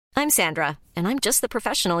I'm Sandra, and I'm just the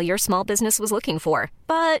professional your small business was looking for.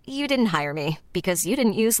 But you didn't hire me because you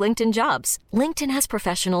didn't use LinkedIn Jobs. LinkedIn has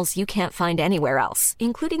professionals you can't find anywhere else,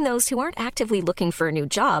 including those who aren't actively looking for a new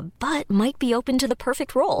job, but might be open to the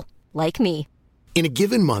perfect role, like me. In a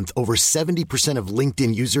given month, over 70% of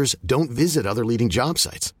LinkedIn users don't visit other leading job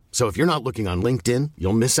sites. So if you're not looking on LinkedIn,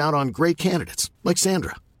 you'll miss out on great candidates like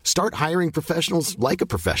Sandra. Start hiring professionals like a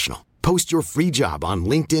professional. Post your free job on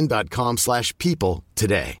linkedin.com/people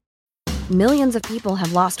today. Millions of people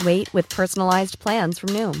have lost weight with personalized plans from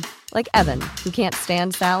Noom. Like Evan, who can't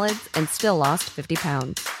stand salads and still lost 50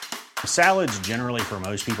 pounds. Salads generally for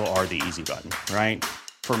most people are the easy button, right?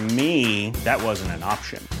 For me, that wasn't an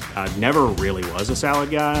option. I never really was a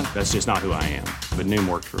salad guy. That's just not who I am. But Noom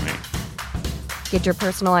worked for me. Get your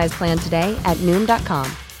personalized plan today at Noom.com.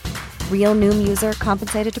 Real Noom user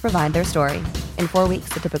compensated to provide their story. In 4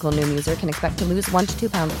 weeks, the typical Noom user can expect to lose 1 to 2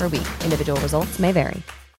 pounds per week. Individual results may vary.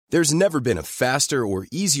 There's never been a faster or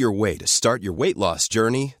easier way to start your weight loss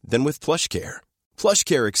journey than with PlushCare.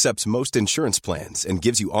 PlushCare accepts most insurance plans and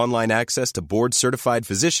gives you online access to board-certified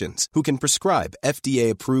physicians who can prescribe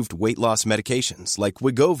FDA-approved weight loss medications like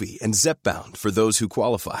Wegovy and Zepbound for those who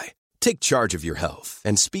qualify. Take charge of your health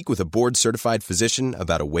and speak with a board-certified physician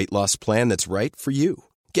about a weight loss plan that's right for you.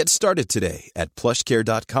 Get started today at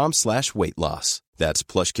plushcare.com/weight loss. That's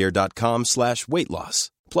plushcare.com/weight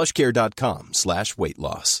loss. plushcare.com/weight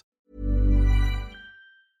loss.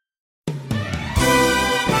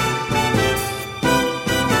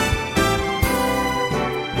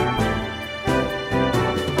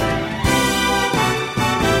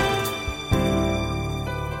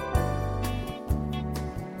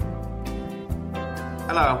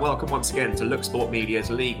 Hello and welcome once again to Look Sport Media's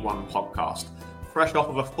League One podcast. Fresh off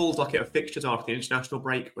of a full docket of fixtures after the international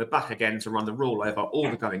break, we're back again to run the rule over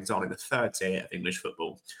all the goings-on in the third tier of English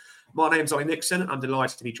football. My name's Ollie Nixon. I'm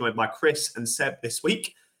delighted to be joined by Chris and Seb this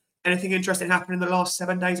week. Anything interesting happened in the last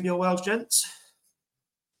 7 days of your world, gents?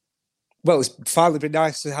 Well, it's finally been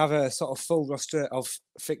nice to have a sort of full roster of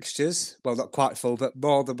fixtures. Well, not quite full, but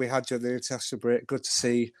more than we had during the international break. Good to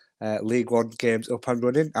see League One games up and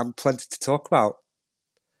running and plenty to talk about.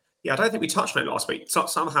 Yeah, I don't think we touched on it last week.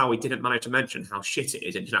 Somehow we didn't manage to mention how shit it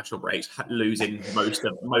is international breaks, losing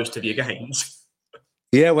most of your games.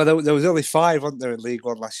 Yeah, well, there was only 5, wasn't there, in League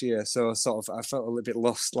One last year? So sort of I felt a little bit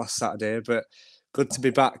lost last Saturday, but good to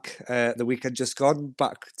be back the weekend just gone,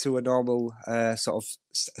 back to a normal sort of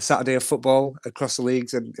Saturday of football across the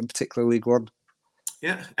leagues and in particular League One.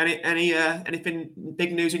 Yeah, anything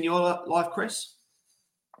big news in your life, Chris?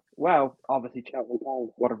 Well, obviously Cheltenham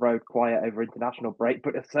would have rode quiet over international break,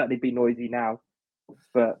 but it'll certainly be noisy now.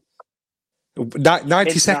 But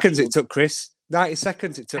 90 seconds it took, Chris. 90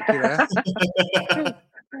 seconds it took you there.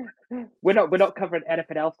 We're not covering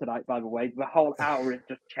anything else tonight, by the way. The whole hour is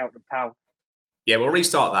just Cheltenham Town. Yeah, we'll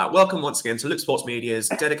restart that. Welcome once again to Look Sports Media's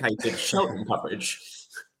dedicated Cheltenham coverage.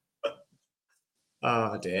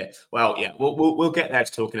 Oh dear. Well, yeah, we'll get there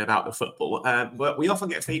to talking about the football. But we often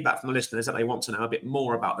get feedback from the listeners that they want to know a bit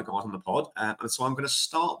more about the guys on the pod. And so I'm going to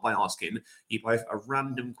start by asking you both a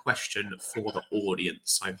random question for the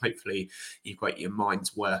audience. So hopefully you've got your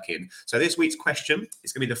minds working. So this week's question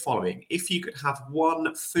is going to be the following. If you could have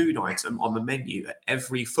one food item on the menu at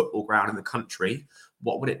every football ground in the country,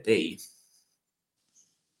 what would it be?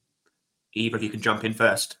 Either of you can jump in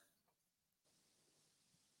first.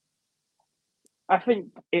 I think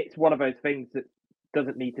it's one of those things that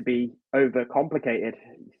doesn't need to be overcomplicated.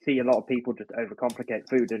 You see a lot of people just overcomplicate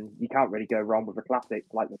food, and you can't really go wrong with a classic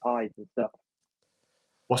like the pies and stuff.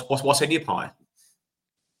 What's in your pie?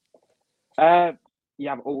 You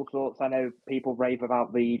have all sorts. I know people rave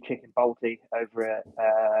about the chicken balti over at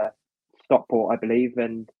Stockport, I believe,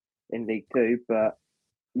 and in League Two. But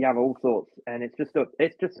you have all sorts, and it's just a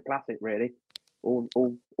classic, really. All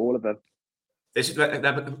of them. This is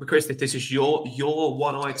Chris. This is your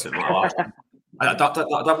one item. I don't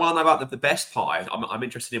want to know about the best pie. I'm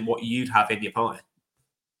interested in what you'd have in your pie.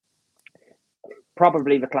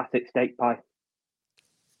 Probably the classic steak pie.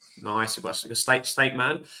 Nice, a steak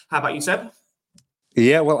man. How about you, Seb?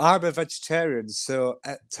 Yeah, well, I'm a vegetarian, so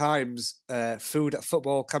at times food at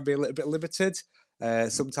football can be a little bit limited.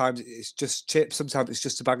 Sometimes it's just chips, sometimes it's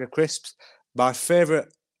just a bag of crisps. My favourite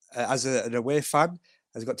as an away fan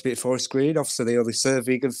has got to be at Forest Green. Obviously, they only serve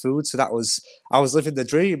vegan food, so I was living the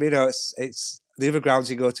dream. You know, it's the other grounds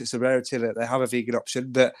you go to, it's a rarity that they have a vegan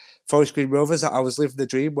option. But Forest Green Rovers, I was living the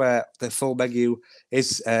dream where the full menu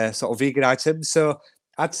is sort of vegan items. So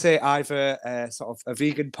I'd say either sort of a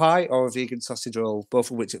vegan pie or a vegan sausage roll,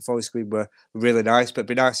 both of which at Forest Green were really nice. But it'd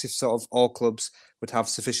be nice if sort of all clubs would have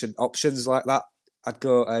sufficient options like that. I'd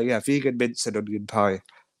go, vegan mince and onion pie.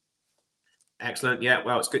 Excellent. Yeah,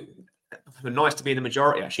 well, it's good. Nice to be in the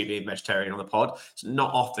majority, actually, being vegetarian on the pod. It's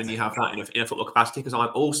not often you have that in a football capacity, because I'm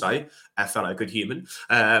also a fellow good human.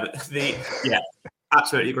 Yeah,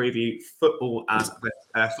 absolutely agree with you. Football as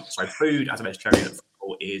food as a vegetarian at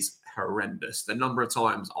football is horrendous. The number of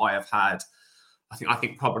times I have had, I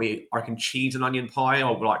think probably I reckon cheese and onion pie,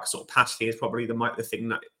 or like sort of pasty, is probably the thing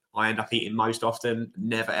that I end up eating most often.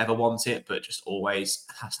 Never ever want it, but just always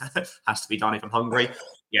has to be done if I'm hungry.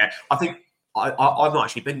 Yeah, I think I've not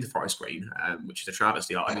actually been to Forest Green, which is a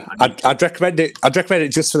travesty. I'd recommend it. I'd recommend it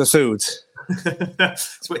just for the food.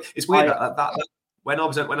 It's weird that when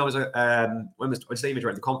Steve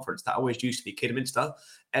joined the conference, that always used to be Kidderminster.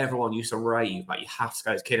 Everyone used to rave like you have to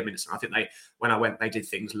go to Kidderminster. I think when I went, they did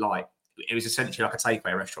things like, it was essentially like a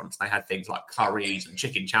takeaway restaurant. They had things like curries and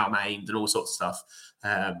chicken chow mein and all sorts of stuff.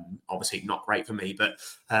 Obviously not great for me, but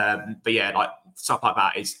yeah, like stuff like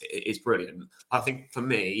that is brilliant. I think for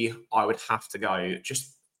me, I would have to go.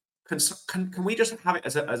 Just can we just have it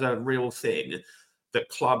as a real thing that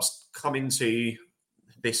clubs come into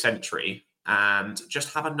this century and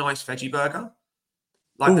just have a nice veggie burger?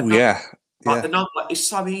 Like, it's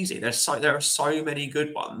so easy. There are so many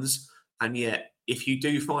good ones, and yet if you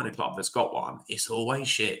do find a club that's got one, it's always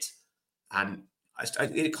shit. And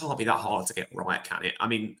it can't be that hard to get right, can it? I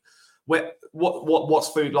mean, what's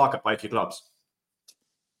food like at both your clubs?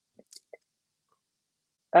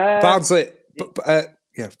 Barnsley,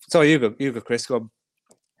 yeah. Sorry, you go, Chris. Go on.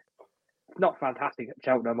 Not fantastic at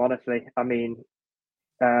Cheltenham, honestly. I mean,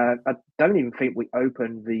 I don't even think we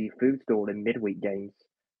open the food stall in midweek games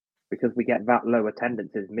because we get that low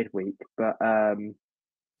attendances midweek. But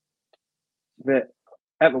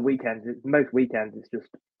at the weekends, most weekends, it's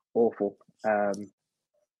just awful.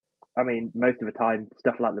 I mean, most of the time,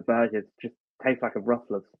 stuff like the burgers just tastes like a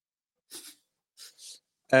Ruffler's.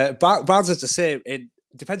 Barnsley's the same. It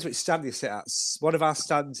depends which stand you sit at. One of our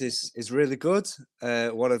stands is really good.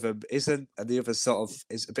 One of them isn't, and the other sort of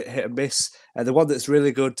is a bit hit and miss. And the one that's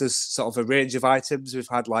really good does sort of a range of items. We've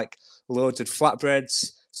had like loaded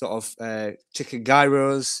flatbreads, sort of chicken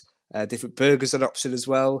gyros, different burgers an option as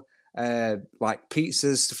well. Like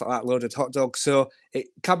pizzas, stuff like that, loaded hot dogs. So it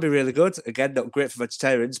can be really good. Again, not great for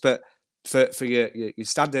vegetarians, but for your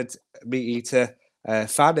standard meat eater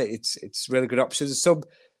fan, it's really good options. Some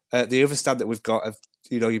the other stand that we've got,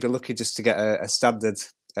 you'd be looking just to get a standard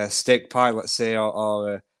steak pie, let's say,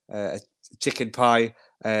 or a chicken pie.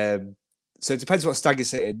 So it depends what stand you're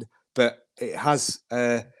sitting, but it has,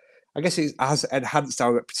 I guess, it has enhanced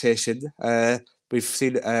our reputation. We've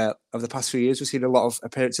seen over the past few years, we've seen a lot of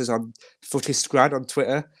appearances on Footisgram on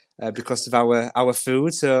Twitter because of our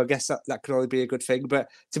food. So I guess that can only be a good thing. But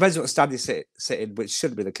it depends what stand you sit in, which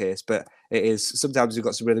shouldn't be the case. But it is. Sometimes we've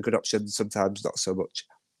got some really good options, sometimes not so much.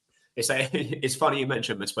 It's funny you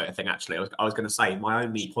mentioned the Twitter thing, actually. I was going to say my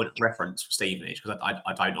only point of reference for Stevenage, because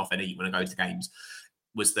I don't often eat when I go to games,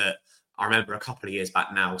 was that I remember a couple of years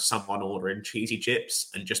back now, someone ordering cheesy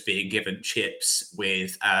chips and just being given chips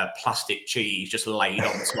with plastic cheese just laid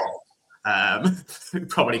on top.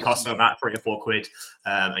 Probably cost them about £3 or £4.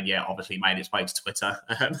 And yeah, obviously made its way to Twitter.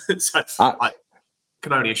 So I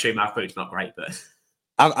can only assume our food's not great, but...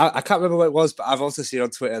 I can't remember what it was, but I've also seen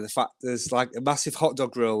on Twitter the fact there's like a massive hot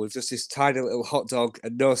dog roll with just this tiny little hot dog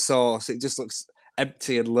and no sauce. It just looks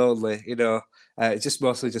empty and lonely, It's just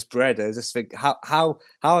mostly just bread. I just think how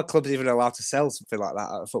are clubs even allowed to sell something like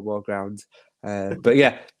that at a football ground? But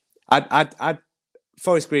yeah, I'd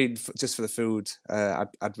Forest Green just for the food.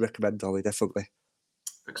 I'd recommend Ollie, definitely.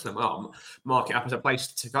 Excellent. Well, mark it up as a place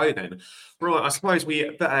to go then. Right, I suppose we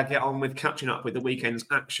better get on with catching up with the weekend's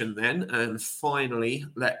action then, and finally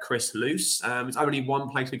let Chris loose. There's only one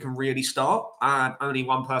place we can really start, and only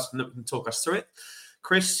one person that can talk us through it.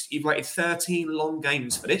 Chris, you've waited 13 long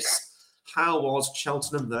games for this. How was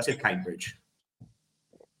Cheltenham versus Cambridge?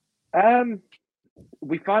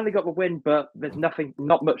 We finally got the win, but there's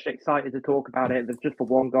not much excited to talk about it. There's just the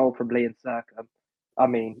one goal from Lee and Circum. I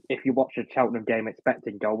mean, if you watch a Cheltenham game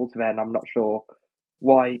expecting goals, then I'm not sure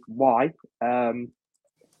why.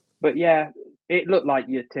 But yeah, it looked like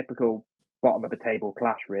your typical bottom of the table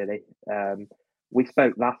clash, really. We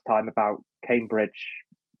spoke last time about Cambridge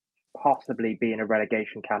possibly being a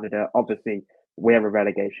relegation candidate. Obviously, we're a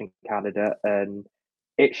relegation candidate, and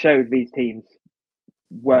it showed these teams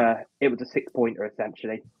it was a 6-pointer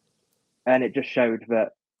essentially, and it just showed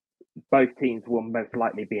that both teams will most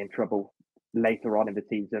likely be in trouble later on in the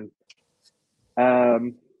season.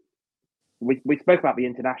 We spoke about the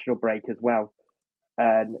international break as well,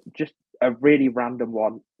 and just a really random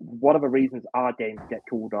one. One of the reasons our games get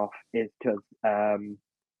called off is because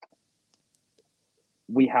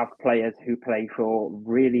we have players who play for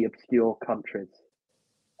really obscure countries.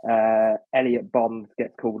 Elliot Bonds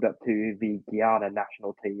gets called up to the Guyana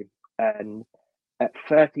national team, and at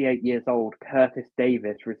 38 years old, Curtis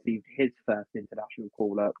Davis received his first international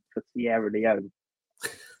call-up for Sierra Leone.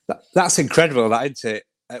 That's incredible, that, isn't it?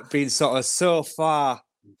 Being sort of so far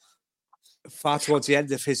towards the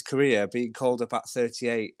end of his career, being called up at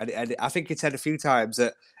 38. And I think he said a few times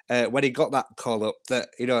that when he got that call-up, that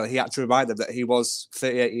he had to remind them that he was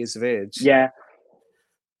 38 years of age. Yeah.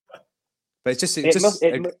 But it's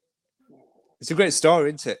a great story,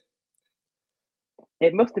 isn't it?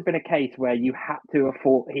 It must have been a case where he had to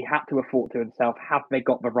afford to himself, have they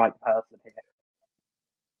got the right person here?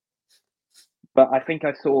 But I think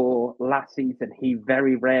I saw last season he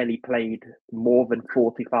very rarely played more than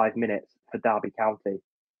 45 minutes for Derby County.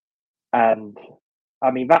 And I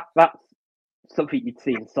mean, that's something you'd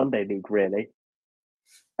see in Sunday League, really.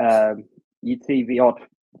 You'd see the odd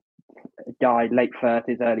guy, late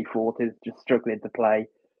 30s, early 40s, just struggling to play.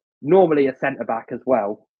 Normally a centre-back as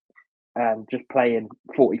well. And just playing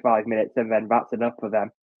 45 minutes, and then that's enough for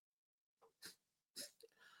them.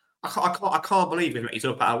 I can't believe it. You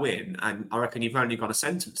talk about a win, and I reckon you've only got a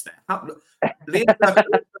sentence there.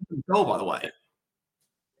 Goal, by the way.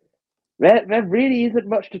 There really isn't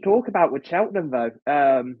much to talk about with Cheltenham, though,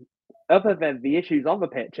 other than the issues on the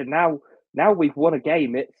pitch. And now we've won a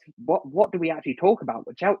game. It's what do we actually talk about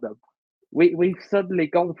with Cheltenham? We've suddenly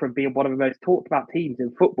gone from being one of the most talked about teams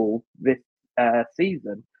in football this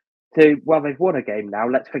season to, well, they've won a game now.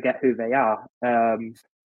 Let's forget who they are.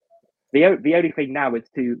 The only thing now is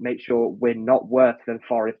to make sure we're not worse than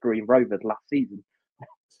Forest Green Rovers last season.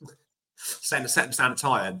 Set them stand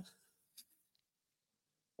tired.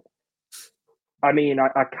 I mean,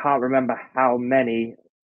 I can't remember how many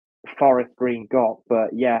Forest Green got,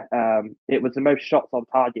 but yeah, it was the most shots on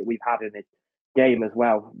target we've had in this game as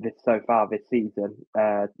well so far this season,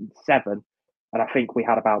 7, and I think we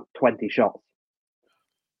had about 20 shots.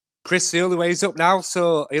 Chris, the only way is up now.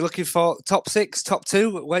 So, are you looking for top 6, top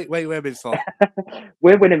 2? Wait, are you aiming for?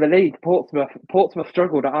 We're winning the league. Portsmouth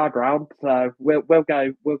struggled at our ground, so we'll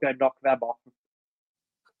go knock them off.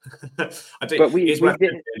 I do. But we did.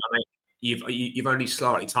 You've only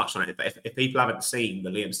slightly touched on it, but if people haven't seen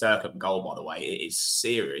the Liam Sturcombe goal, by the way, it is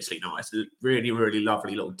seriously nice. Really, really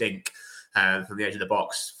lovely little dink from the edge of the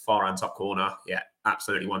box, far and top corner. Yeah,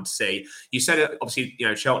 absolutely one to see. You said it, obviously,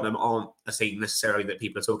 Cheltenham aren't a team necessarily that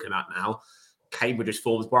people are talking about now. Cambridge's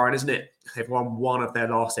form's worrying, isn't it? They've won 1 of their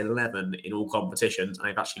last 11 in all competitions, and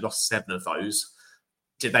they've actually lost 7 of those.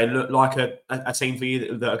 Did they look like a team for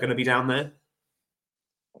you that are going to be down there?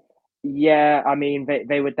 Yeah, I mean,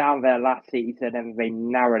 they were down there last season and they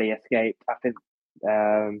narrowly escaped. I think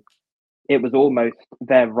it was almost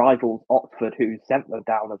their rivals, Oxford, who sent them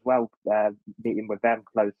down as well, meeting with them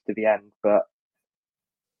close to the end. But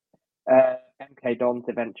MK Dons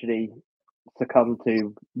eventually succumbed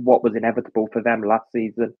to what was inevitable for them last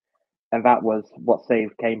season. And that was what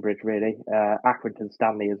saved Cambridge, really. Accrington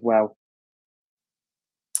Stanley as well.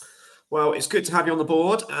 Well, it's good to have you on the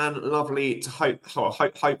board, and lovely to hope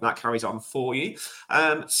that carries on for you.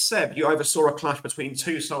 Seb, you oversaw a clash between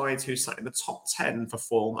two sides who sat in the top 10 for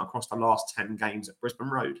form across the last 10 games at Brisbane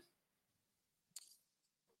Road.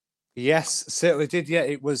 Yes, certainly did. Yeah,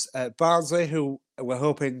 it was Barnsley who were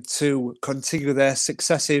hoping to continue their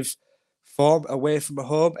successive form away from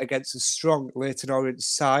home against a strong Leyton Orient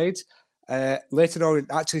side. Leyton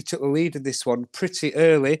Orient actually took the lead in this one pretty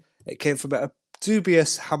early. It came from a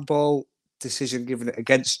dubious handball decision given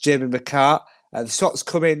against Jamie McCart. The shots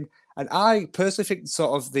come in, and I personally think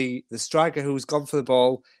sort of the striker who's gone for the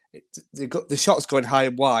ball, the shot's going high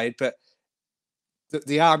and wide, but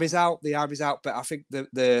the arm is out. The arm is out, but I think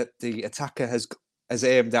the attacker has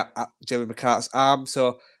aimed at Jamie McCart's arm.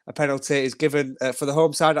 So a penalty is given for the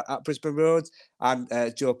home side at Brisbane Road, and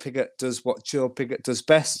Joe Pigott does what Joe Pigott does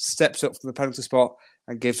best, steps up from the penalty spot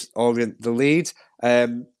and gives Orient the lead.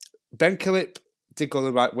 Ben Killip did go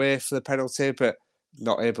the right way for the penalty, but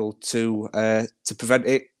not able to prevent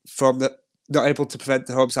it not able to prevent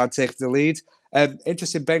the home side taking the lead.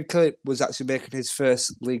 Interesting, Ben Killip was actually making his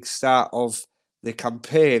first league start of the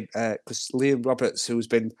campaign because Liam Roberts, who's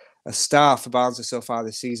been a star for Barnsley so far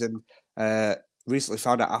this season, recently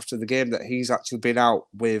found out after the game that he's actually been out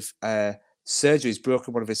with surgery. He's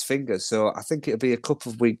broken one of his fingers, so I think it'll be a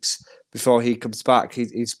couple of weeks before he comes back.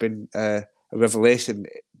 He's been a revelation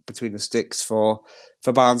between the sticks for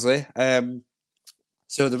Barnsley.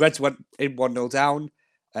 So the Reds went in 1-0 down.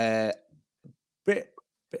 Bit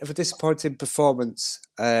of a disappointing performance,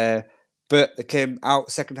 but they came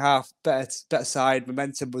out second half better side.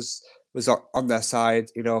 Momentum was was on their side.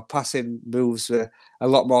 Passing moves were a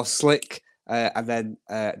lot more slick. And then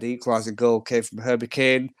the equalising goal came from Herbie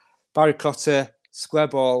Kane. Barry Cotter, square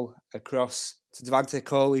ball across to Devante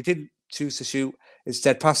Cole. He didn't choose to shoot.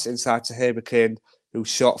 Instead, passed it inside to Herbie Kane, who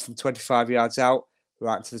shot from 25 yards out,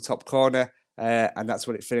 right into the top corner. And that's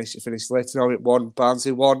when it finished. It finished Leyton Orient 1,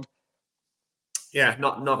 Barnsley 1. Yeah,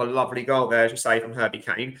 not a lovely goal there, as you say, from Herbie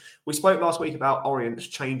Kane. We spoke last week about Orient's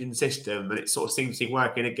changing system, and it sort of seems to be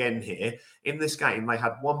working again here. In this game, they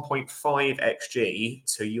had 1.5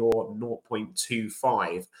 XG to your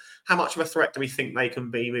 0.25. How much of a threat do we think they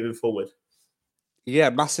can be moving forward? Yeah,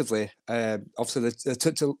 massively. Obviously, they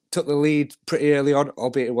took the lead pretty early on,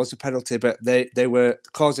 albeit it was a penalty, but they were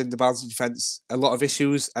causing the Barnsley defence a lot of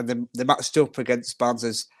issues, and then they matched up against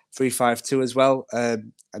Barnes' 3-5-2 as well,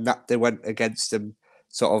 and that they went against them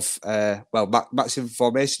sort of, matching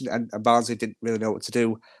formation, and Barnsley didn't really know what to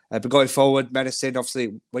do. But going forward, menacing,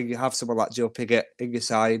 obviously, when you have someone like Joe Pigott in your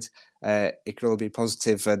side, it can only be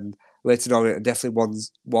positive, and Leyton Orient are definitely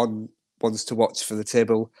ones to watch for the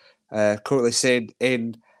table. Currently sitting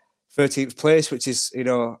in 13th place, which is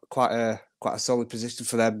quite a solid position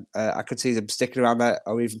for them. I could see them sticking around there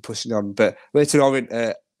or even pushing on. But Leyton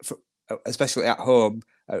Orient, especially at home,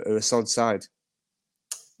 are a solid side.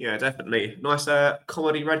 Yeah, definitely. Nice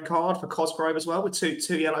comedy red card for Cosgrove as well, with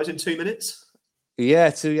two yellows in 2 minutes. Yeah,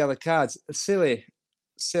 2 yellow cards. Silly,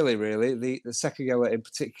 really. The second yellow in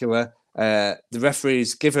particular. The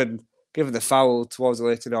referee's given the foul towards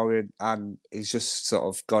Leyton Orient, and he's just sort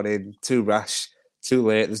of gone in too rash, too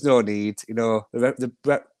late. There's no need.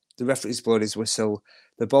 The referee's blown his whistle.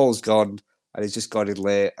 The ball's gone, and he's just gone in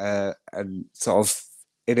late, and sort of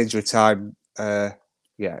in injury time.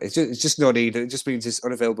 It's just no need. It just means he's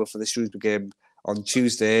unavailable for the Shrewsbury game on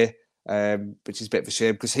Tuesday, which is a bit of a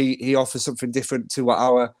shame because he offers something different to what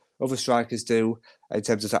our other strikers do in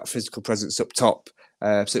terms of that physical presence up top.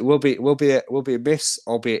 So it will be a miss,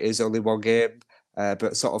 albeit it is only one game,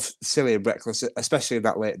 but sort of silly and reckless, especially in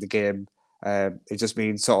that late in the game. It just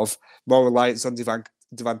means sort of more reliance on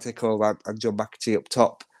Devante Cole and John McAtee up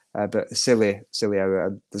top, but silly error,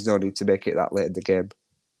 and there's no need to make it that late in the game.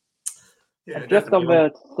 Yeah, just on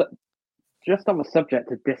the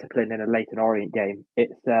subject of discipline in a Leyton Orient game,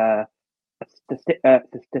 it's a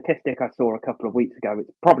statistic I saw a couple of weeks ago. It's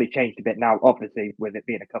probably changed a bit now, obviously, with it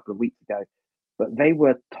being a couple of weeks ago. But they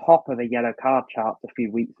were top of the yellow card charts a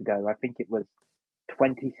few weeks ago. I think it was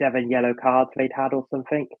 27 yellow cards they'd had or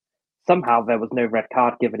something. Somehow there was no red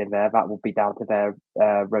card given in there. That would be down to their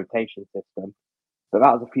rotation system. But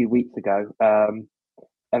that was a few weeks ago. And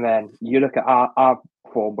then you look at our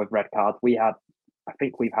form with red cards. I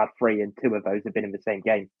think we've had 3, and 2 of those have been in the same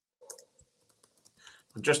game.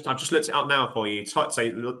 I've just looked it up now for you.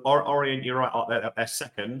 So Orient, you're right, up there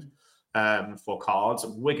second for cards.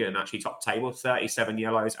 Wigan actually top table, 37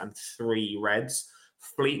 yellows and 3 reds.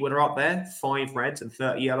 Fleetwood are up there, 5 reds and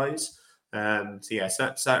 30 yellows.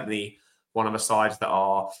 Certainly one of the sides that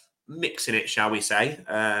are mixing it, shall we say,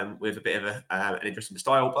 with a bit of an interesting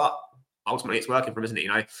style. But ultimately, it's working for them, isn't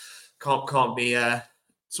it? Can't be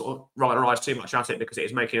sort of rolling our eyes too much at it because it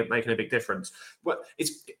is making a big difference.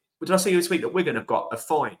 Did I see this week that Wigan have got a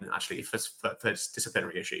fine actually for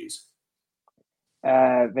disciplinary issues?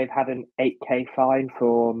 They've had an 8k fine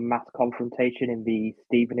for mass confrontation in the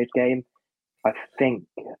Stevenage game. I think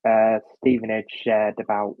Stevenage shared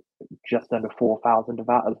about just under 4,000 of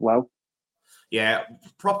that as well. Yeah,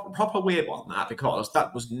 proper weird one that, because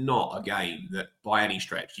that was not a game that by any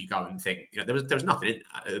stretch you go and think, there was nothing in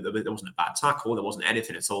that. There wasn't a bad tackle, there wasn't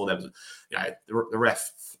anything at all. There was, the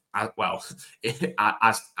ref, as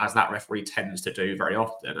that referee tends to do very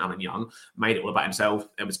often, Alan Young, made it all about himself.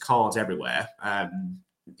 There was cards everywhere.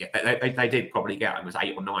 They did probably get, it was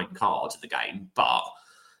 8 or 9 cards in the game, but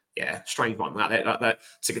yeah, strange one. That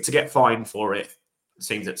to get fined for it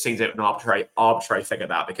seems an arbitrary figure,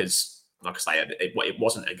 that, because, like I say, it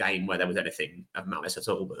wasn't a game where there was anything of malice at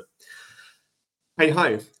all. But hey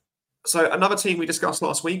ho. So another team we discussed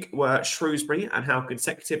last week were Shrewsbury, and how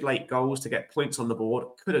consecutive late goals to get points on the board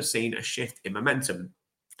could have seen a shift in momentum.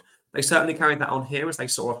 They certainly carried that on here as they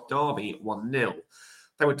saw off Derby 1-0.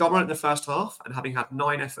 They were dominant in the first half, and having had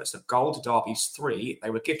 9 efforts of goal to Derby's 3,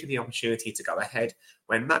 they were gifted the opportunity to go ahead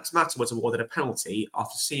when Max Matter was awarded a penalty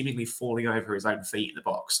after seemingly falling over his own feet in the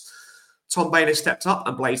box. Tom Bayliss stepped up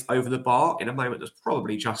and blazed over the bar in a moment that was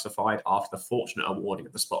probably justified after the fortunate awarding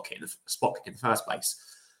of the spot kick in the first place.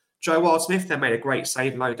 Joe Wildsmith then made a great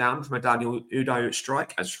save low down from a Daniel Udo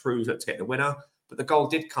strike as Shrews looked to get the winner, but the goal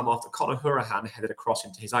did come after Conor Hourihane headed across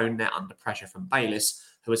into his own net under pressure from Bayliss,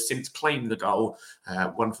 who has since claimed the goal,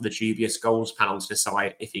 one for the dubious goals panel to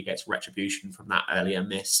decide if he gets retribution from that earlier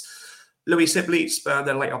miss. Louis Sibley spurned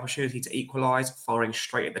their late opportunity to equalise, firing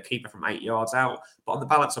straight at the keeper from 8 yards out. But on the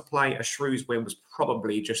balance of play, a Shrews win was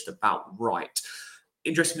probably just about right.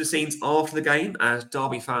 Interesting scenes after the game as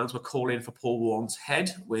Derby fans were calling for Paul Warren's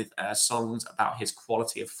head with songs about his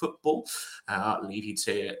quality of football. I'll leave you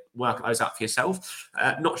to work those out for yourself.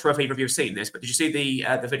 Not sure if either of you have seen this, but did you see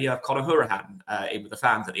the video of Conor Hourihane in with the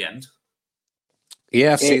fans at the end?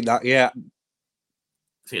 Yeah, I've seen that, yeah.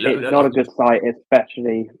 It's not a good sight,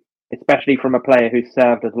 especially from a player who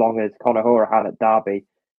served as long as Conor Hourihane at Derby,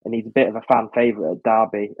 and he's a bit of a fan favourite at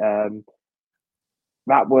Derby.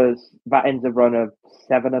 That ends a run of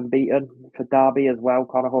 7 unbeaten for Derby as well,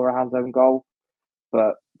 Conor Hourihane's own goal.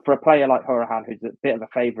 But for a player like Hourihane, who's a bit of a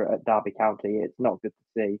favourite at Derby County, it's not good to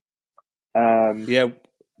see. Yeah,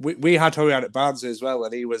 we had Hourihane at Barnsley as well,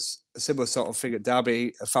 and he was a similar sort of thing at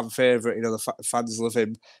Derby, a fan favourite. You know, the fans love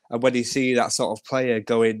him, and when you see that sort of player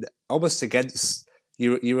going almost against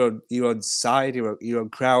your own side, your own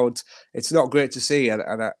crowd, it's not great to see, and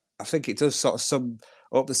I think it does sort of sum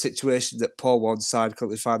up the situation that Paul Warren's side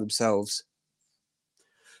currently find themselves.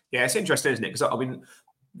 Yeah, it's interesting, isn't it? Because I mean,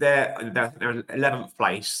 they're 11th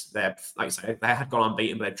place. They're, like you say, they had gone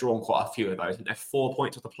unbeaten, but they've drawn quite a few of those. And they're 4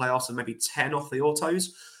 points off the playoffs and maybe 10 off the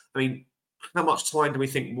autos. I mean, how much time do we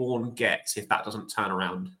think Warren gets if that doesn't turn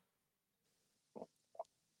around?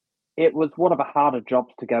 It was one of the harder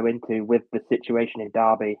jobs to go into with the situation in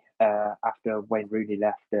Derby after Wayne Rooney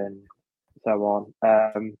left and so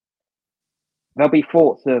on. There'll be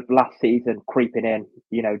thoughts of last season creeping in,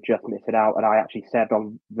 just missing out. And I actually said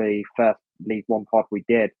on the first League One pod we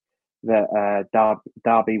did that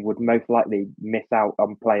Derby would most likely miss out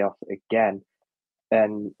on playoffs again.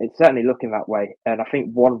 And it's certainly looking that way. And I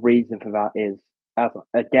think one reason for that is, as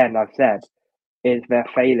again I've said, is their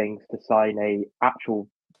failings to sign a actual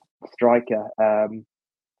striker in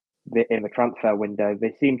the transfer window.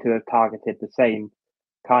 They seem to have targeted the same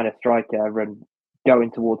kind of striker and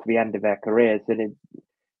going towards the end of their careers. And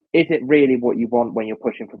is it really what you want when you're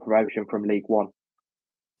pushing for promotion from League One?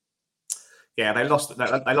 Yeah, they lost a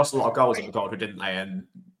lot of goals in Goldwood, didn't they? And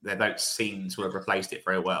they don't seem to have replaced it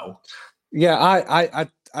very well. Yeah, I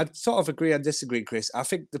sort of agree and disagree, Chris. I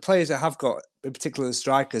think the players that have got, in particular the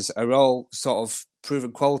strikers, are all sort of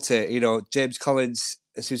proven quality. James Collins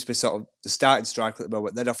seems to be sort of the starting striker at the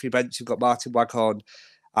moment. Then off your bench, you've got Martin Waghorn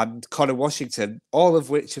and Connor Washington, all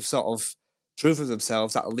of which have sort of proven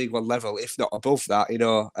themselves at a League One level, if not above that.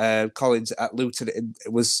 Collins at Luton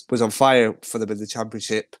was on fire for them in the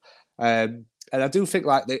Championship. And I do think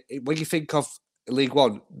when you think of League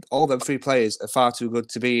One, all them 3 players are far too good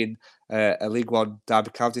to be in a League One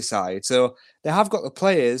Derby County side. So they have got the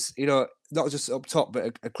players, not just up top,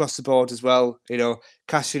 but across the board as well.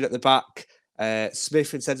 Cashin at the back,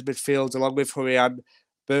 Smith in centre midfield, along with Hourihane,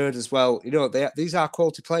 Bird as well. These are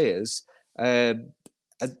quality players. And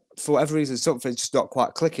for whatever reason, something's just not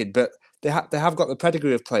quite clicking. But they have got the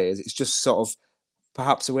pedigree of players. It's just sort of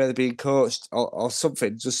perhaps the way they're being coached or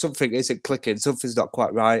something. Just something isn't clicking. Something's not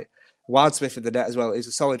quite right. Wildsmith in the net as well is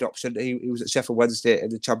a solid option. He was at Sheffield Wednesday in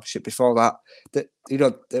the Championship before that.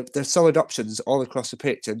 They're solid options all across the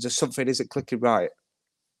pitch, and just something isn't clicking right.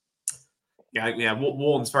 Yeah.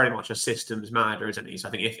 Warren's very much a systems manager, isn't he? So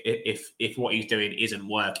I think if what he's doing isn't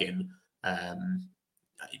working,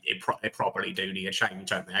 they probably do need a change,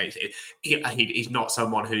 don't they? He's not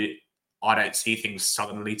someone who I don't see things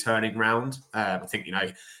suddenly turning round. I think,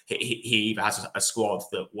 he either has a squad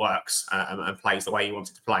that works and plays the way he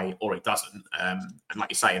wants it to play, or it doesn't. And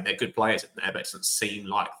like you say, they're good players in there, but it doesn't seem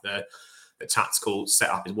like the tactical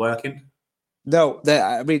setup is working. No,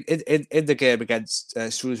 in the game against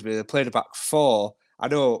Shrewsbury, they played a back 4. I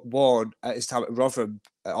know Warren at his time at Rotherham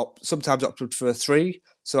sometimes opted for a 3.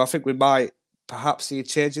 So I think we might perhaps see a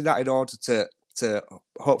change in that in order to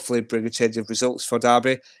hopefully bring a change of results for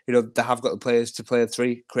Derby. They have got the players to play a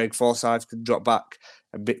 3. Craig Forsyth can drop back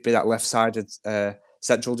and be that left-sided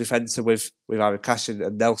central defender with Aaron Cashin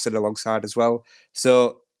and Nelson alongside as well.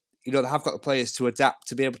 So, they have got the players to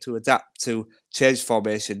be able to adapt to change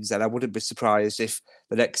formations, and I wouldn't be surprised if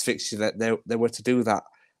the next fixture that they were to do that.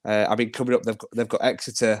 Coming up, they've got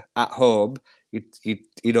Exeter at home. You'd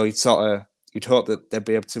hope that they'd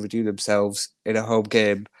be able to redeem themselves in a home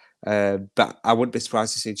game. But I wouldn't be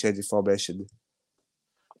surprised to see a change in formation.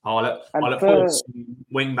 I look forward to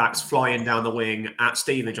wing backs flying down the wing at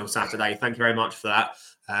Stevenage on Saturday. Thank you very much for that,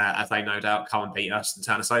 as they no doubt come and beat us and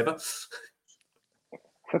turn us over.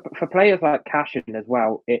 For players like Cashin as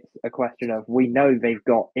well, it's a question of, we know they've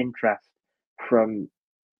got interest from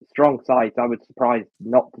strong sides. I was surprised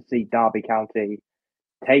not to see Derby County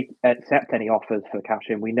accept any offers for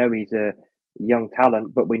Cashin. We know he's a young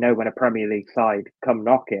talent, but we know when a Premier League side come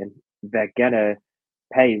knocking, they're gonna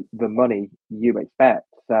pay the money you expect.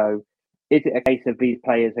 So, is it a case of these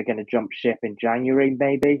players are going to jump ship in January,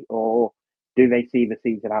 maybe, or do they see the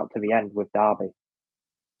season out to the end with Derby?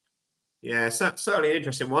 Yeah, certainly an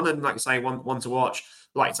interesting one, and like I say, one to watch.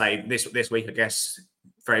 Like I say, this week, I guess,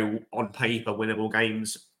 very on paper winnable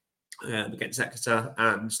games against Exeter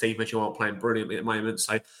and Steve Mitchell aren't playing brilliantly at the moment.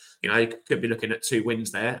 So, you could be looking at 2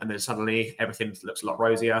 wins there, and then suddenly everything looks a lot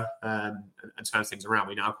rosier and turns things around.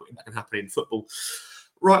 We know how quickly that can happen in football.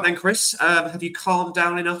 Right then, Chris, have you calmed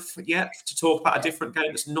down enough yet to talk about a different game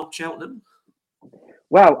that's not Cheltenham?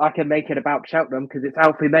 Well, I can make it about Cheltenham because it's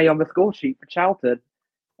Alfie May on the score sheet for Cheltenham.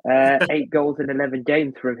 8 goals in 11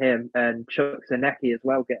 games from him, and Chuck Zanecki as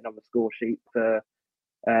well getting on the score sheet for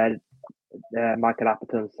Michael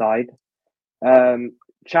Appleton's side.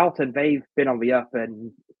 Charlton, they've been on the up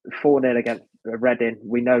and 4-0 against Reading.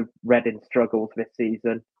 We know Reading struggles this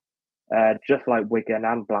season, just like Wigan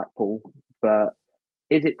and Blackpool. But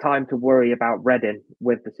is it time to worry about Reading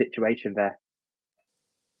with the situation there?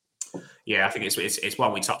 Yeah, I think it's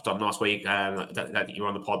one we touched on last week that you were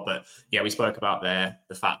on the pod. But yeah, we spoke about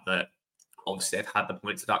the fact that obviously they've had the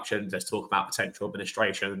points deduction. There's talk about potential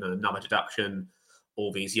administration and another deduction.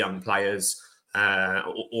 All these young players,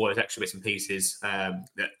 all those extra bits and pieces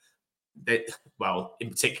well, in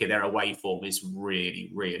particular, their away form is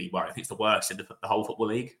really, really worrying. I think it's the worst in the whole Football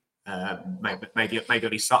League. Maybe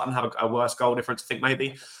only Sutton have a worse goal difference, I think,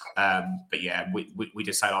 maybe. But yeah, we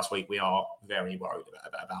did say last week we are very worried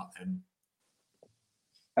about them.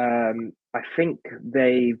 I think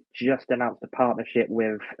they've just announced a partnership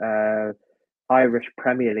with Irish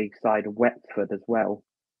Premier League side Wexford as well.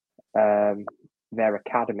 Their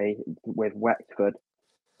academy with Wexford.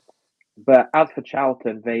 But as for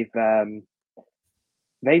Charlton, they've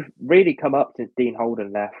really come up since Dean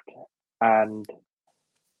Holden left, and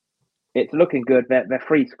it's looking good. They're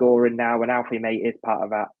free scoring now, and Alfie May is part of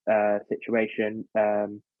that situation.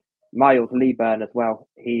 Miles Leeburn as well.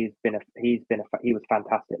 He was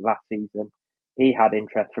fantastic last season. He had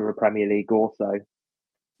interest from the Premier League also.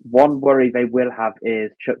 One worry they will have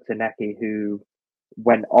is Chuck Zanecki, who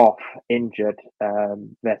went off injured.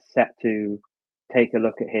 They're set to take a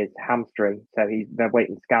look at his hamstring, so they're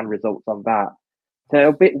waiting scan results on that.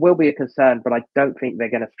 So it will be a concern, but I don't think they're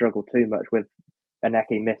going to struggle too much with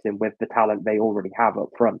Zanecki missing with the talent they already have up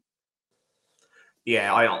front.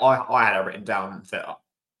 Yeah, I had it written down that.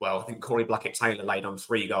 Well, I think Corey Blackett-Taylor laid on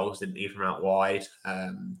 3 goals, didn't leave him out wide.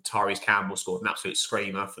 Tyrese Campbell scored an absolute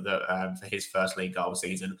screamer for his first league goal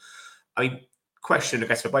season. I mean, question, I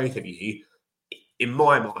guess, for both of you. In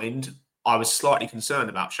my mind, I was slightly concerned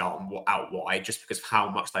about Charlton out wide just because of how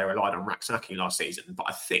much they relied on Raksaki last season. But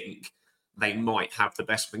I think they might have the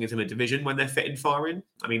best wingers in the division when they're fit and firing.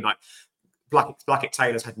 I mean, like,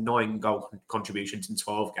 Blackett-Taylor's had 9 goal contributions in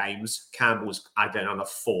 12 games. Campbell's added another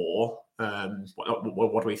 4.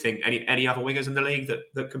 What do we think? Any other wingers in the league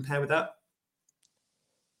that compare with that?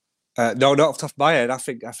 No, not off the top of my head. I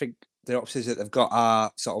think the options that they've got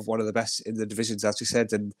are sort of one of the best in the divisions, as you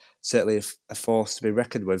said, and certainly a force to be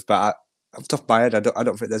reckoned with. But off the top of my head, I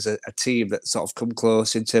don't think there's a team that sort of come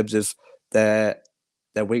close in terms of their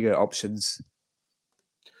winger options.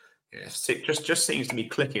 Yes, it just seems to be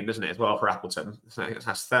clicking, doesn't it, as well for Appleton? So it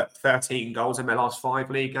has 13 goals in their last 5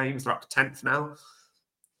 league games. They're up to 10th now.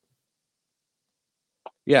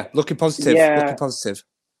 Yeah, looking positive. Yeah. Looking positive.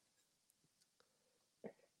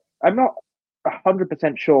 I'm not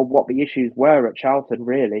 100% sure what the issues were at Charlton,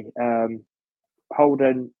 really.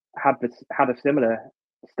 Holden had a similar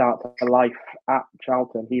start to life at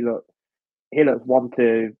Charlton. He looked one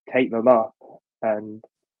to take them up, and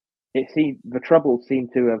the troubles seem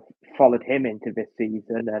to have followed him into this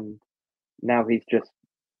season, and now he's just,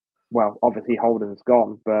 well, obviously Holden's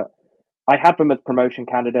gone, but I had them as promotion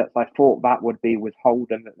candidates. I thought that would be with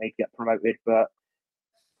Holden that they'd get promoted, but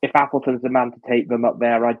if Appleton's the man to take them up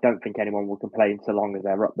there, I don't think anyone will complain so long as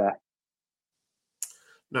they're up there.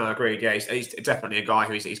 No, agreed. Yeah, he's definitely a guy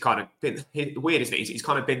who's kind of been weird, isn't it? He's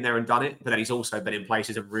kind of been there and done it, but then he's also been in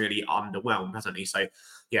places and really underwhelmed, hasn't he? So,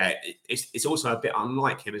 yeah, it's also a bit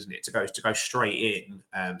unlike him, isn't it? To go straight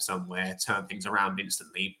in somewhere, turn things around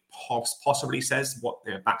instantly, possibly says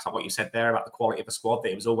backs up what you said there about the quality of the squad,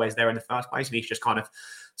 that it was always there in the first place, and he's just kind of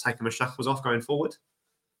taken the shackles off going forward.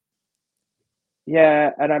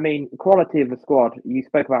 Yeah, and I mean, quality of the squad. You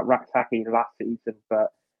spoke about Raksaki last season, but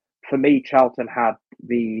for me, Charlton had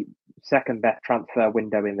the second best transfer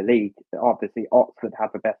window in the league. Obviously, Oxford had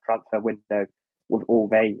the best transfer window with all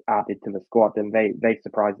they added to the squad, and they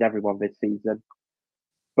surprised everyone this season.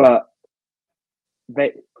 But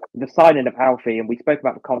the signing of Alfie, and we spoke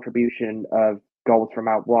about the contribution of goals from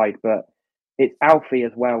out wide, but it's Alfie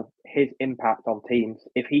as well, his impact on teams.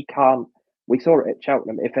 If he can't, we saw it at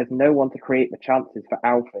Cheltenham, if there's no one to create the chances for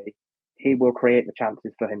Alfie, he will create the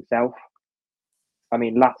chances for himself. I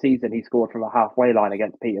mean, last season he scored from a halfway line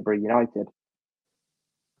against Peterborough United.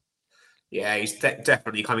 Yeah, he's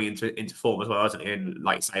definitely coming into form as well, isn't he? And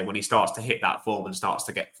like you say, when he starts to hit that form and starts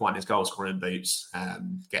to find his goal scoring boots,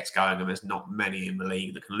 gets going, and there's not many in the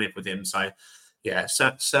league that can live with him. So, yeah,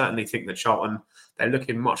 certainly think that Charlton, they're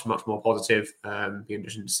looking much, much more positive. Be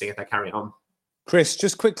interesting to see if they carry it on. Chris,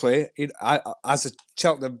 just quickly, as a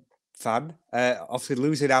Cheltenham fan, obviously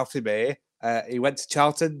losing Alfie May, he went to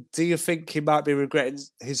Charlton. Do you think he might be regretting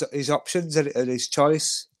his options and his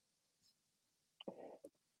choice?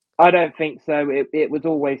 I don't think so. It was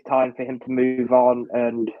always time for him to move on.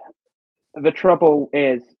 And the trouble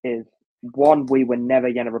is one, we were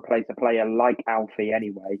never going to replace a player like Alfie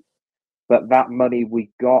anyway. But that money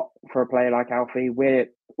we got for a player like Alfie, we're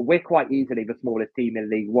quite easily the smallest team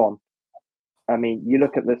in League One. I mean, you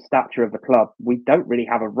look at the stature of the club, we don't really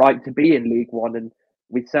have a right to be in League One, and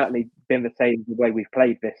we've certainly been the same the way we've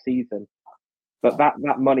played this season. But that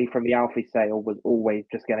money from the Alfie sale was always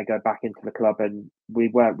just going to go back into the club, and we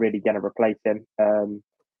weren't really going to replace him.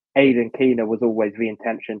 Aidan Keener was always the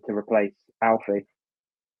intention to replace Alfie.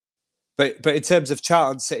 But in terms of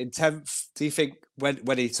Charlton sitting 10th, do you think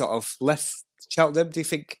when he sort of left Cheltenham, do you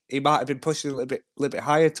think he might have been pushing a little bit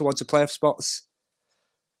higher towards the playoff spots?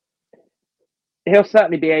 He'll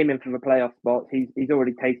certainly be aiming for the playoff spots. He's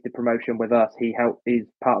already tasted promotion with us. He's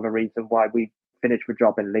part of the reason why we finished the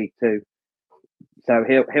job in League Two. So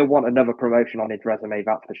he'll want another promotion on his resume,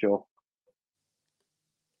 that's for sure.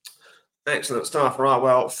 Excellent stuff. Right,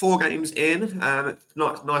 well, 4 games in.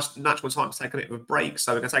 Nice natural time to take a bit of a break.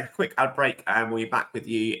 So we're going to take a quick ad break and we'll be back with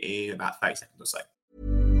you in about 30 seconds or so.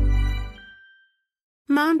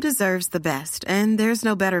 Mom deserves the best, and there's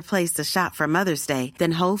no better place to shop for Mother's Day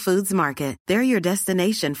than Whole Foods Market. They're your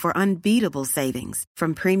destination for unbeatable savings,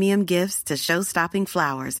 from premium gifts to show-stopping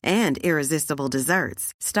flowers and irresistible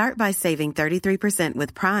desserts. Start by saving 33%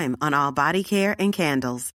 with Prime on all body care and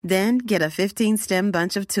candles. Then get a 15-stem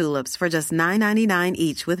bunch of tulips for just $9.99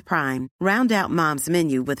 each with Prime. Round out Mom's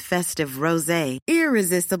menu with festive rosé,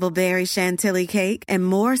 irresistible berry chantilly cake, and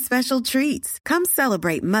more special treats. Come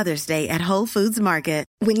celebrate Mother's Day at Whole Foods Market.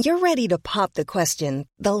 When you're ready to pop the question,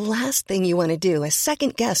 the last thing you want to do is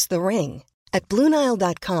second-guess the ring. At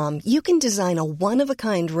BlueNile.com, you can design a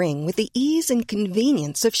one-of-a-kind ring with the ease and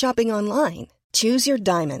convenience of shopping online. Choose your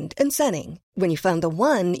diamond and setting. When you find the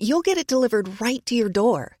one, you'll get it delivered right to your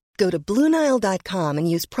door. Go to BlueNile.com and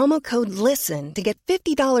use promo code LISTEN to get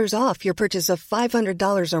 $50 off your purchase of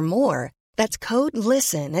 $500 or more. That's code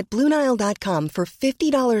LISTEN at BlueNile.com for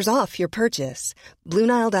 $50 off your purchase.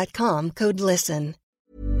 BlueNile.com, code LISTEN.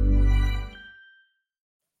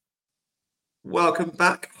 Welcome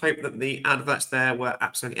back. Hope that the adverts there were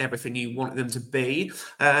absolutely everything you wanted them to be.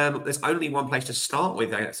 There's only one place to start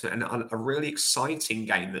with, and a really exciting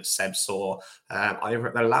game that Seb saw over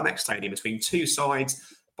at the Lamex Stadium between two sides,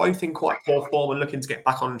 both in quite poor form and looking to get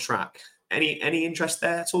back on track. Any interest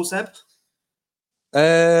there at all, Seb?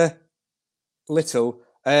 Little.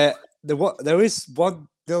 There is one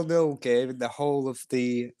 0-0 game in the whole of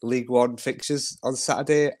the League One fixtures on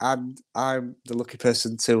Saturday, and I'm the lucky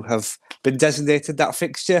person to have been designated that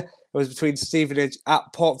fixture. It was between Stevenage at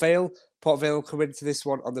Port Vale. Port Vale come into this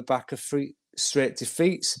one on the back of 3 straight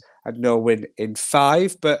defeats and no win in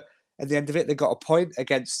 5, but at the end of it, they got a point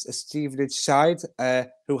against a Stevenage side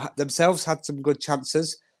who themselves had some good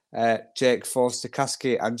chances. Jake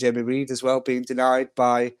Forster-Caskey and Jamie Reid as well being denied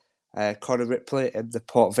by Conor Ripley in the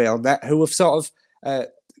Port Vale net, who have sort of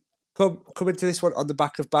come into this one on the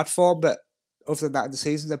back of bad form, but other than that in the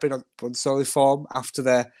season, they've been on solid form after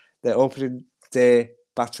their opening day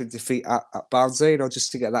battering defeat at Barnsley,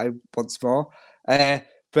 just to get that in once more.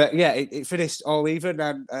 But yeah, it finished all even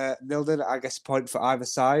and 0-0, I guess, point for either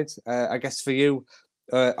side. I guess for you,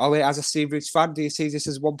 Ollie, as a Stevenage fan, do you see this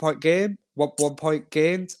as 1 point game, 1 point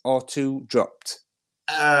gained, or 2 dropped?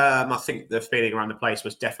 I think the feeling around the place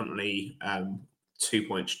was definitely 2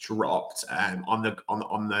 points dropped. On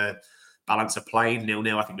the balance of play,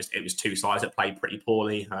 0-0, I think it was two sides that played pretty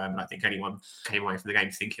poorly. I think anyone came away from the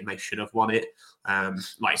game thinking they should have won it.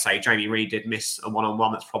 Like I say, Jamie Reid did miss a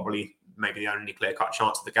one-on-one. That's probably maybe the only clear-cut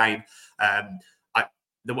chance of the game.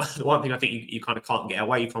 The one thing I think you kind of can't get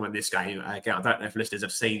away from in this game, again, I don't know if listeners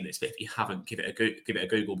have seen this, but if you haven't, give it a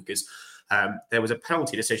Google, because there was a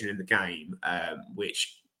penalty decision in the game,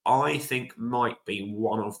 which I think might be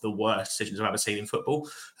one of the worst decisions I've ever seen in football.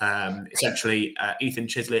 Essentially, Ethan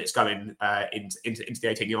Chislett's going into the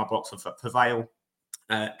 18-yard box for Vale.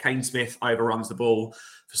 Kane Smith overruns the ball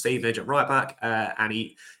for Stevenage at right back, and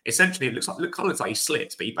he essentially kind of looks like he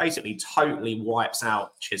slips, but he basically totally wipes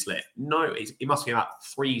out Chislett. No, he must be about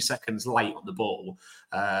 3 seconds late on the ball,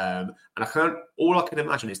 and all I can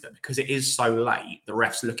imagine is that because it is so late, the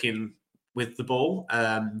ref's looking with the ball.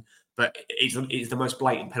 But it's the most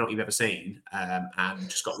blatant penalty we've ever seen, and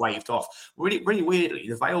just got waved off. Really, really weirdly,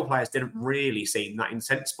 the Vale players didn't really seem that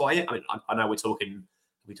incensed by it. I mean, I know we're talking.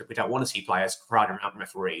 We don't want to see players crowding around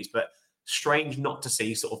referees, but strange not to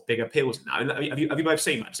see sort of big appeals now. Have you both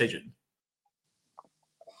seen that decision?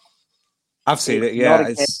 I've seen it. Yeah,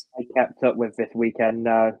 not a case I kept up with this weekend.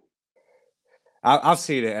 No, I've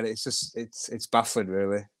seen it, and it's just it's baffling,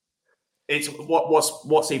 really. It's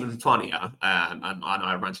what's even funnier, and I know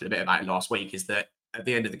I ranted a bit about it last week, is that at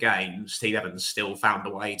the end of the game, Steve Evans still found a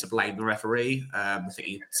way to blame the referee. I think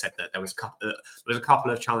he said that there was a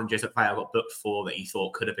couple of challenges that Vale got booked for that he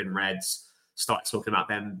thought could have been reds. Started talking about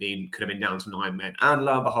them could have been down to 9 men, and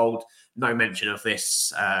lo and behold, no mention of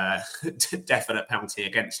this definite penalty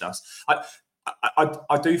against us.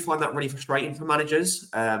 I do find that really frustrating for managers.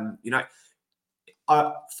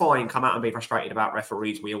 Fine, come out and be frustrated about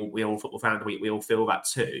referees. We all football fans, we all feel that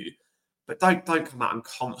too. But don't come out and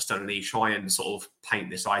constantly try and sort of paint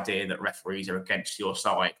this idea that referees are against your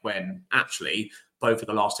side when actually both of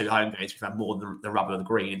the last 2 home games we've had more than the rubber of the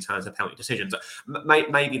green in terms of penalty decisions.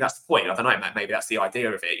 Maybe that's the point. I don't know. Maybe that's the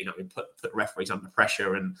idea of it. We put referees under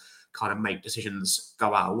pressure and kind of make decisions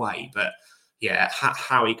go our way. But yeah,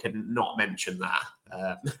 how he can not mention that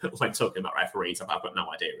when talking about referees, I've got no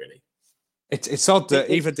idea really. It's odd that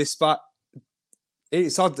even despite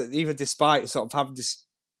sort of having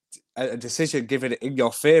a decision given in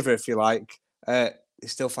your favour, if you like, he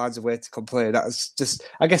still finds a way to complain. That's just,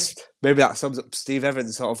 I guess, maybe that sums up Steve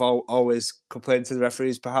Evans sort of always complaining to the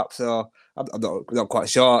referees, perhaps, or I'm not quite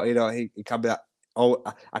sure. He can be that. Oh,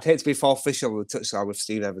 I'd hate to be for official on the touchline with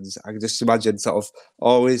Steve Evans. I can just imagine sort of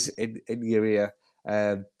always in your ear.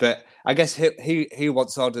 But I guess he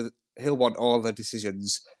wants he'll want all the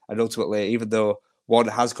decisions, and ultimately, even though one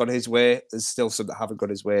has gone his way, there's still some that haven't gone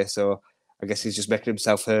his way. So I guess he's just making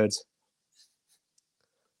himself heard.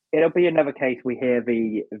 It'll be another case we hear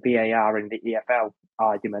the VAR and the EFL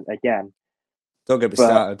argument again. Don't get me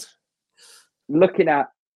started. Looking at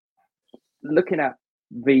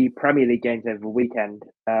the Premier League games over the weekend,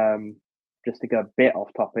 just to go a bit off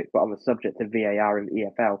topic, but on the subject of VAR and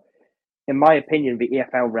the EFL, in my opinion, the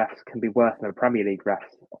EFL refs can be worse than the Premier League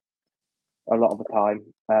refs a lot of the time.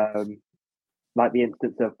 Like the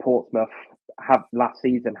instance of Portsmouth last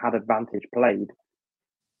season had advantage played.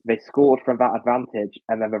 They scored from that advantage,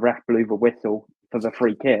 and then the ref blew the whistle for the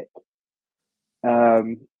free kick.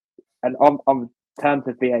 And on terms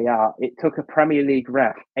of VAR, it took a Premier League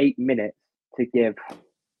ref 8 minutes to give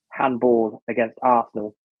handball against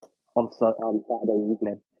Arsenal on Saturday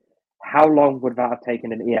evening. How long would that have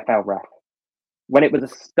taken an EFL ref? When it was a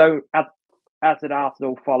stone, as an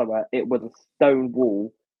Arsenal follower, it was a stone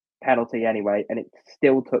wall penalty anyway, and it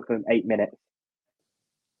still took them 8 minutes.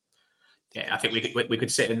 Yeah, I think we could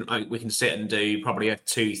sit and do probably a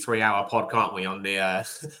 2-3 hour pod, can't we, on the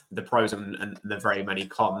pros and the very many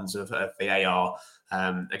cons of VAR.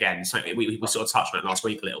 Again, so we sort of touched on it last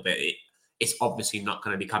week a little bit. It's obviously not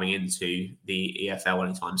going to be coming into the EFL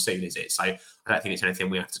anytime soon, is it? So I don't think it's anything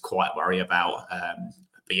we have to quite worry about.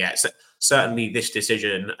 But yeah, so certainly this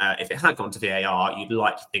decision, if it had gone to VAR, you'd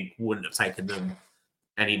like to think wouldn't have taken them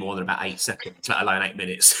any more than about 8 seconds, let alone 8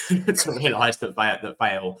 minutes, to realise that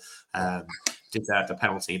Vale deserved a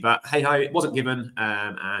penalty. But hey ho, it wasn't given,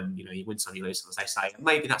 and you win some, you lose some, as they say. And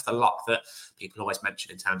maybe that's the luck that people always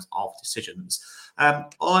mention in terms of decisions. I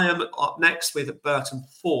am up next with Barton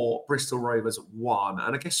 4, Bristol Rovers 1,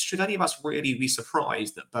 and I guess should any of us really be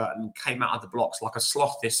surprised that Barton came out of the blocks like a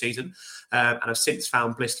sloth this season, and have since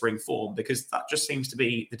found blistering form, because that just seems to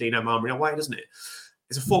be the Dino Marmia way, doesn't it?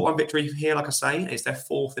 It's a 4-1 victory here, like I say. It's their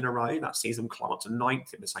 4th in a row. That sees them climb up to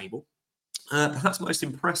 9th in the table. Perhaps most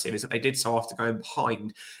impressive is that they did so after going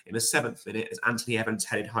behind in the 7th minute as Anthony Evans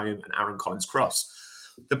headed home and Aaron Collins crossed.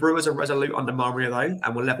 The Brewers are resolute under Marmia, though,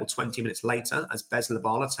 and were level 20 minutes later as Bez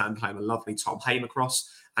Labala turned home a lovely Tom Hamer cross,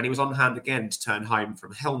 and he was on hand again to turn home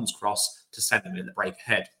from Helm's cross to send them in the break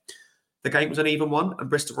ahead. The game was an even one, and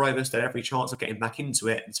Bristol Rovers had every chance of getting back into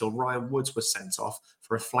it until Ryan Woods was sent off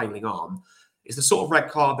for a flailing arm. It's the sort of red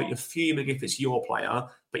card that you're fuming if it's your player,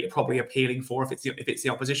 but you're probably appealing for if it's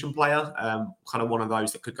the opposition player. Kind of one of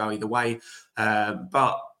those that could go either way.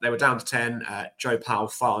 But they were down to 10. Joe Powell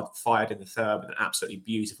fired in the 3rd with an absolutely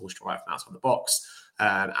beautiful strike from outside the box.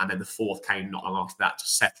 And then the 4th came not long after that to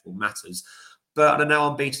settle matters. Burton are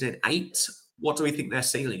now unbeaten in 8. What do we think their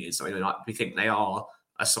ceiling is? I mean, we think they are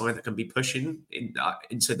a side that can be pushing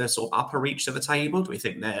into the sort of upper reach of the table? Do we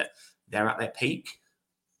think they're at their peak?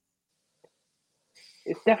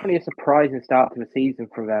 It's definitely a surprising start to the season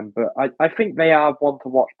for them, but I think they are one to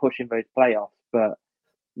watch pushing those playoffs. But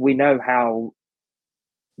we know how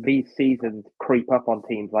these seasons creep up on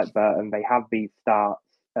teams like Burton. They have these starts,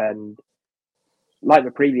 and like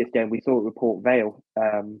the previous game, we saw it with Port Vale.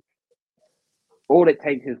 All it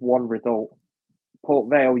takes is one result. Port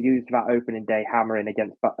Vale used that opening day hammering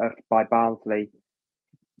against by Barnsley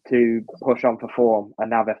to push on for form, and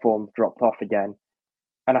now their form's dropped off again.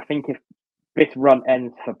 And I think if this run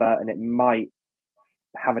ends for Burton, it might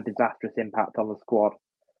have a disastrous impact on the squad.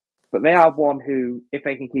 But they are one who, if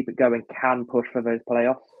they can keep it going, can push for those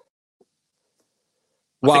playoffs.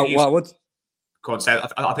 Go on, say.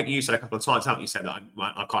 I think you said a couple of times, haven't you? Said that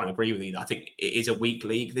I kind of agree with you. I think it is a weak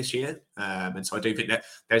league this year, and so I do think that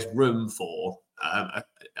there's room for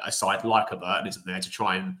a side like a Burton, isn't there, to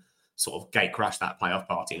try and sort of gate crash that playoff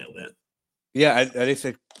party a little bit. Yeah, and if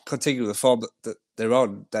they continue the form that they're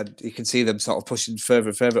on, then you can see them sort of pushing further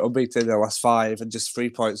and further, unbeaten in the last 5 and just 3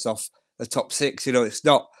 points off the top 6. It's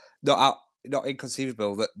not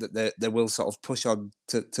inconceivable that they will sort of push on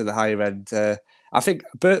to the higher end. I think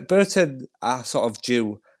Burton are sort of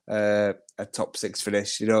due a top 6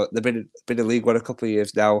 finish. They've been in League One a couple of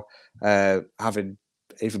years now, having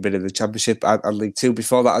even been in the Championship and League Two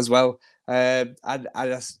before that as well. And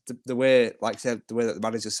that's the way, like I said, the way that the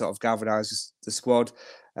manager sort of galvanises the squad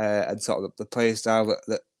and sort of the play style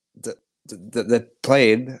that they're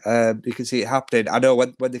playing, you can see it happening. I know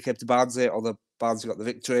when they came to Barnsley, although Barnsley got the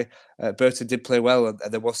victory, Burton did play well, and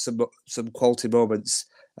there was some quality moments,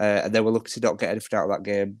 and they were lucky to not get anything out of that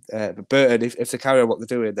game. But Burton, if they carry on what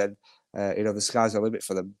they're doing, then the sky's the limit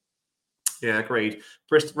for them. Yeah, agreed.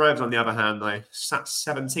 Bristol Rovers, on the other hand, though, sat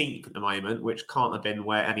 17th at the moment, which can't have been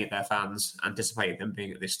where any of their fans anticipated them being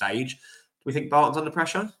at this stage. Do we think Barton's under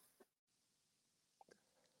pressure?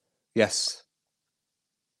 Yes.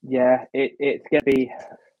 Yeah, it's going to be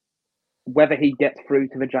whether he gets through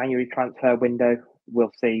to the January transfer window, we'll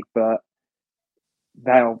see. But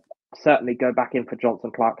they'll certainly go back in for Johnson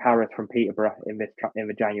Clark-Harris from Peterborough in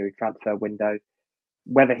the January transfer window.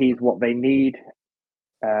 Whether he's what they need,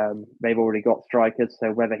 they've already got strikers,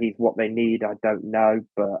 so whether he's what they need, I don't know.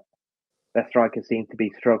 But their strikers seem to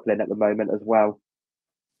be struggling at the moment as well.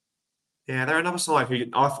 Yeah, they're another side who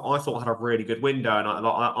I thought had a really good window, and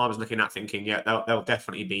I was looking at thinking, yeah, they'll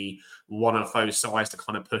definitely be one of those sides to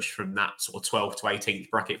kind of push from that sort of 12th to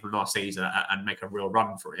 18th bracket from last season and make a real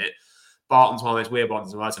run for it. Barton's one of those weird ones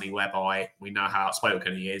as well, isn't he, whereby we know how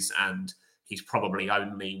outspoken he is, and he's probably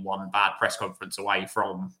only one bad press conference away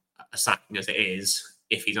from a sacking as it is.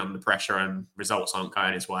 If he's under pressure and results aren't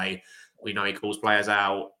going his way, we know he calls players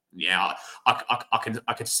out. Yeah,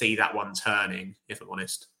 I could see that one turning, if I'm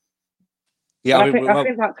honest. Yeah, I think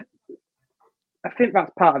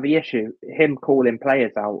that's part of the issue. Him calling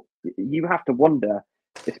players out. You have to wonder,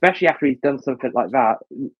 especially after he's done something like that.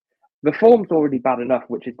 The form's already bad enough,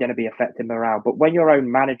 which is going to be affecting morale. But when your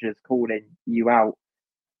own manager's calling you out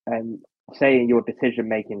and saying your decision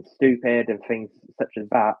making stupid and things such as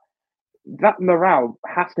that, that morale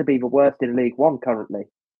has to be the worst in League One currently.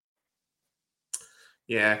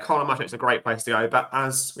 Yeah, can't imagine it's a great place to go. But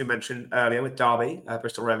as we mentioned earlier with Derby,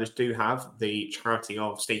 Bristol Rovers do have the charity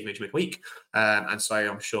of Steve Midge midweek. And so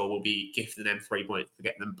I'm sure we'll be gifting them 3 points to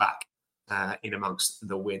get them back in amongst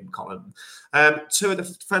the win column. Two of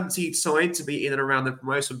the fancied sides to be in and around the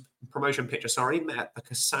promotion picture, met at the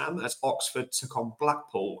Kassam as Oxford took on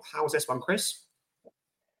Blackpool. How was this one, Chris?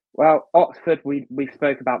 Well, Oxford, we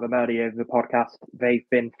spoke about them earlier in the podcast. They've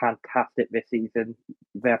been fantastic this season.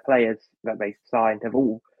 Their players that they've signed have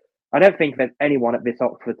all... I don't think there's anyone at this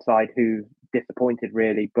Oxford side who's disappointed,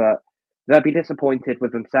 really, but they'll be disappointed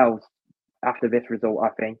with themselves after this result, I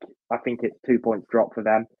think. I think it's 2 points drop for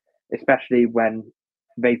them, especially when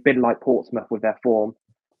they've been like Portsmouth with their form.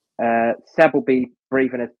 Seb will be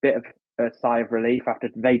breathing a bit of a sigh of relief after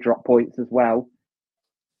they drop points as well.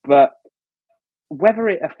 But whether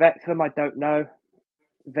it affects them, I don't know.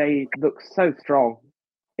 They look so strong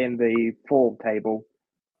in the form table.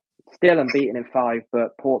 Still unbeaten in 5,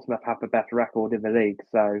 but Portsmouth have the best record in the league.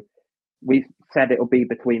 So we've said it'll be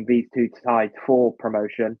between these two sides for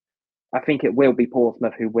promotion. I think it will be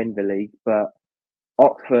Portsmouth who win the league, but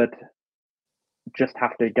Oxford just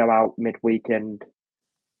have to go out midweek and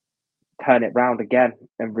turn it round again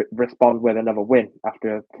and respond with another win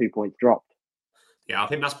after 2 points dropped. Yeah, I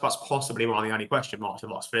think that's possibly one of the only question marks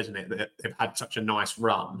of Oxford, isn't it? That they've had such a nice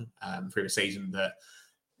run through the season that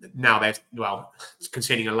now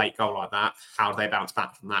conceding a late goal like that, how do they bounce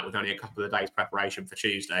back from that with only a couple of days preparation for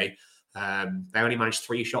Tuesday? They only managed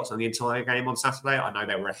 3 shots on the entire game on Saturday. I know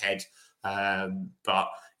they were ahead, but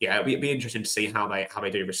yeah, it'd be interesting to see how they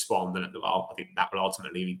do respond. And I think that will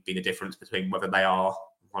ultimately be the difference between whether they are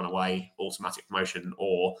runaway automatic promotion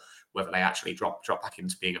or whether they actually drop back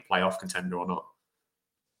into being a playoff contender or not.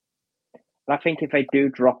 I think if they do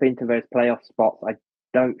drop into those playoff spots, I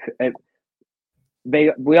don't.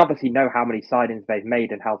 We obviously know how many signings they've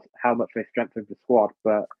made and how much they've strengthened the squad,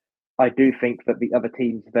 but I do think that the other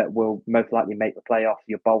teams that will most likely make the playoffs,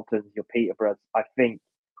 your Boltons, your Peterboroughs, I think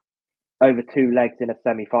over 2 legs in a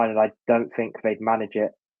semi-final, I don't think they'd manage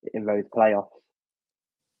it in those playoffs.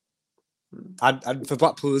 And for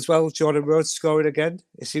Blackpool as well, Jordan Rhodes scoring again.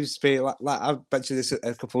 It seems to be, like I mentioned this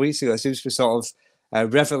a couple of weeks ago, it seems to be sort of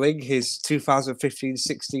reveling his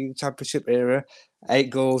 2015-16 championship era. 8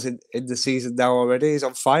 goals in the season now already. He's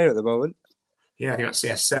on fire at the moment. Yeah, I think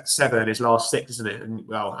that's 7 in his last 6, isn't it? And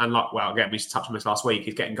again, we touched on this last week.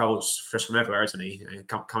 He's getting goals just from everywhere, isn't he?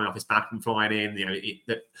 Coming off his back and flying in.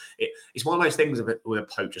 It's one of those things with a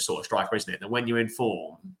poacher sort of striker, isn't it? That when you're in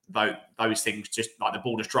form, those things just like the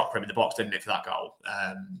ball just dropped for him in the box, didn't it, for that goal?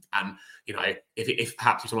 And if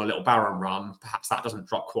perhaps he's on a little barren run, perhaps that doesn't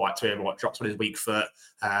drop quite to him, or it drops on his weak foot.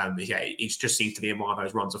 He just seems to be in one of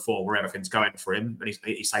those runs of form where everything's going for him, and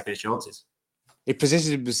he's taking his chances. He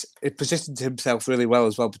positioned himself really well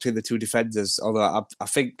as well between the 2 defenders. Although I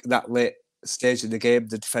think that late stage in the game,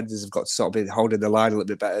 the defenders have got to sort of be holding the line a little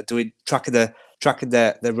bit better, tracking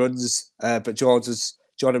their runs. But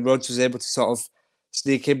Jordan Rhodes was able to sort of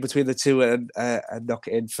sneak in between the 2 and knock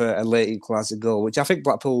it in for a late equalising goal, which I think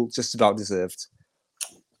Blackpool just about deserved.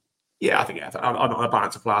 Yeah, I think I'm not a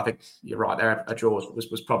balance of play. I think you're right there. A draw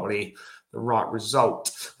was probably the right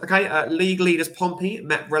result. Okay, league leaders Pompey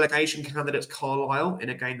met relegation candidates Carlisle in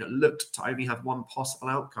a game that looked to only have one possible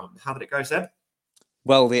outcome. How did it go, Seb?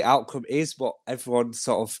 Well, the outcome is what everyone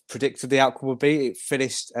sort of predicted the outcome would be. It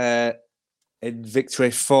finished in victory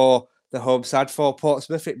for the home side, for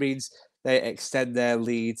Portsmouth. It means they extend their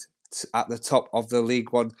lead at the top of the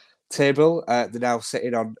League One table. They're now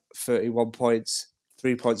sitting on 31 points,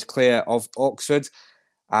 3 points clear of Oxford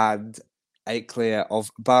and 8 clear of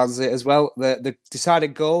Barnsley as well. The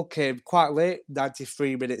deciding goal came quite late,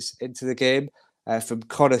 93 minutes into the game, from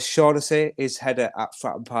Connor Shaughnessy, his header at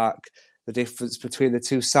Fratton Park. The difference between the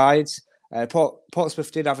 2 sides.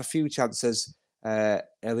 Portsmouth did have a few chances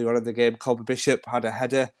earlier on in the game. Colby Bishop had a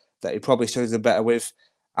header that he probably should have done better with,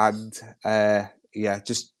 and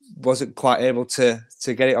just wasn't quite able to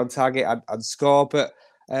get it on target and score. But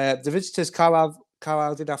the visitors,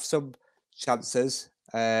 Carlisle did have some chances.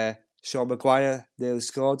 Sean Maguire nearly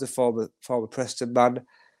scored, the former Preston man,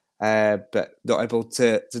 but not able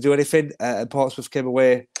to do anything. And Portsmouth came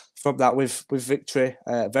away from that with victory,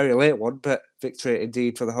 a very late one, but victory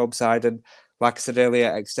indeed for the home side. And like I said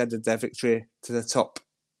earlier, extended their victory to the top.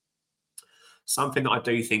 Something that I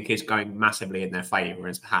do think is going massively in their favour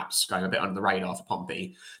is perhaps going a bit under the radar for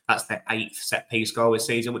Pompey. That's their 8th set-piece goal this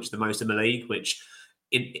season, which is the most in the league, which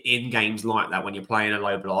in games like that, when you're playing a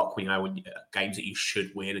low block, games that you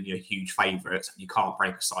should win and you're huge favourites and you can't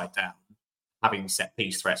break a side down, having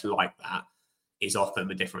set-piece threats like that is often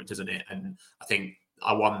the difference, isn't it? And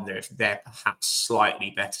I wonder if they're perhaps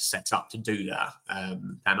slightly better set up to do that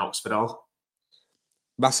than Oxford are.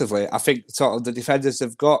 Massively. I think sort of the defenders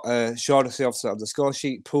have got Shaughnessy obviously on the score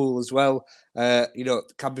sheet, Poole as well,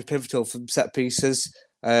 can be pivotal from set pieces.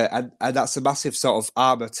 And that's a massive sort of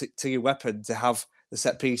armour to your weapon, to have the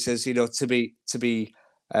set pieces, to be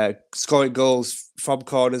scoring goals from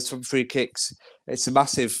corners, from free kicks. It's a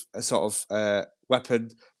massive sort of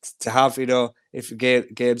weapon to have, if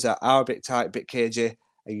games are a bit tight, a bit cagey,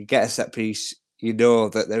 and you get a set piece,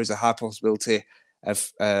 that there is a high possibility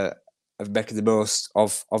of making the most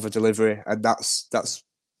of a delivery, and that's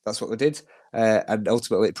what they did, and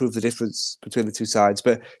ultimately it proved the difference between the 2 sides.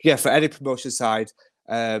 But yeah, for any promotion side,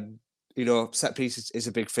 set pieces is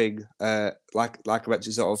a big thing. Like I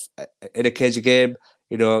mentioned, sort of in a cagey game,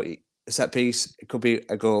 a set piece, it could be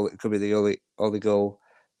a goal, it could be the only goal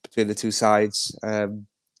between the 2 sides.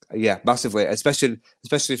 Massively, especially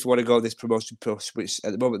if you want to go this promotion push, which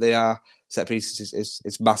at the moment they are, set pieces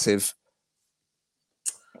is massive.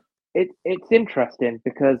 It's interesting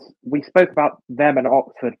because we spoke about them and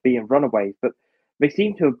Oxford being runaways, but they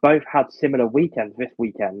seem to have both had similar weekends this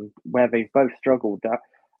weekend where they've both struggled.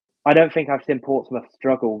 I don't think I've seen Portsmouth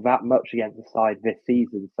struggle that much against the side this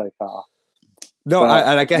season so far. No,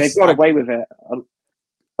 I guess they've got away with it.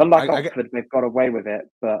 Unlike Oxford, they've got away with it,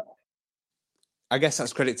 but I guess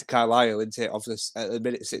that's credit to Carlisle, isn't it? Obviously, at the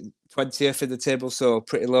minute, it's 20th in the table, so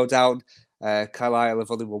pretty low down. Carlisle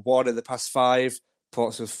have only won 1 in the past 5.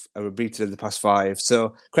 Portsmouth are unbeaten in the past 5.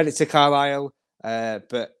 So credit to Carlisle,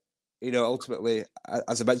 but ultimately,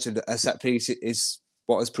 as I mentioned, a set piece is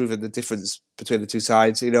what has proven the difference between the two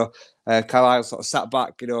sides. Carlisle sort of sat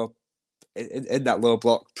back, in that low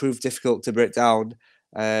block, proved difficult to break down.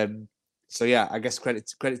 So yeah, I guess credit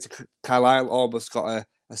to Carlisle, almost got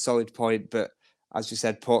a solid point, but as you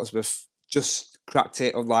said, Portsmouth just cracked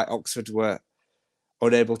it, unlike Oxford were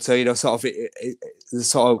unable to. Sort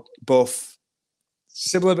of both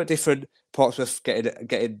similar but different. Portsmouth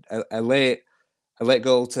getting a late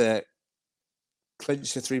goal to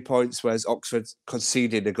clinch the 3 points, whereas Oxford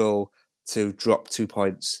conceding a goal to drop 2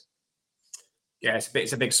 points. Yeah,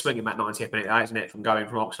 it's a big swing in that 90th minute, isn't it? From going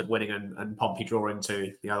from Oxford winning and Pompey drawing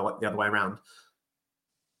to the other way around.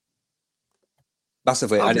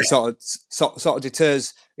 Massively, okay. And it sort of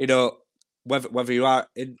deters, whether you are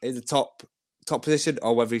in the top position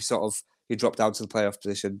or whether you drop down to the playoff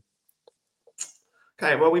position.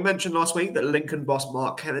 Okay, well, we mentioned last week that Lincoln boss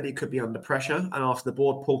Mark Kennedy could be under pressure, and after the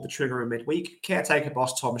board pulled the trigger in midweek, caretaker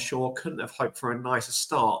boss Tom Shaw couldn't have hoped for a nicer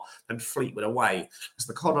start than Fleetwood away, as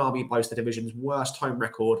the Cod Army boast the division's worst home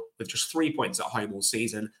record with just 3 points at home all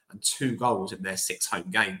season and 2 goals in their 6 home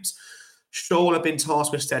games. Shaw will have been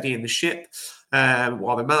tasked with steadying the ship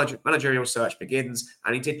while the managerial search begins,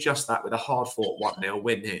 and he did just that with a hard-fought 1-0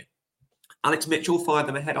 win here. Alex Mitchell fired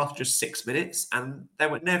them ahead after just 6 minutes, and they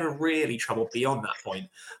were never really troubled beyond that point,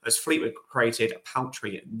 as Fleetwood created a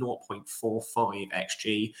paltry 0.45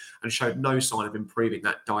 XG and showed no sign of improving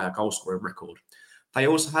that dire goal-scoring record. They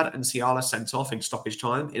also had Nsiala sent off in stoppage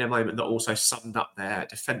time in a moment that also summed up their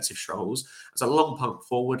defensive struggles, as a long punt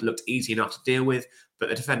forward looked easy enough to deal with, but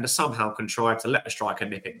the defender somehow contrived to let the striker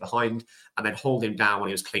nip it behind and then hold him down when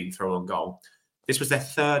he was clean through on goal. This was their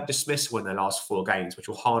 3rd dismissal in their last 4 games, which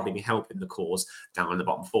will hardly be helping the cause down in the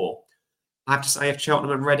bottom 4. I have to say, if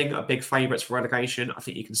Cheltenham and Reading are big favourites for relegation, I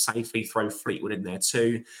think you can safely throw Fleetwood in there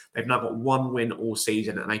too. They've now got 1 win all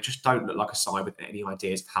season, and they just don't look like a side with any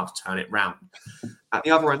ideas of how to turn it round. At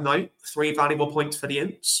the other end, though, 3 valuable points for the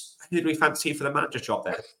Imps. Who do we fancy for the manager job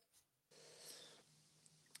there?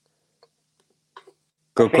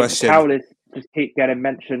 Good question. Cowley's just keep getting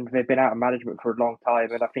mentioned. They've been out of management for a long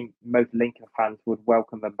time, and I think most Lincoln fans would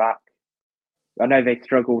welcome them back. I know they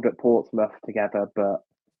struggled at Portsmouth together, but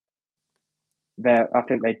I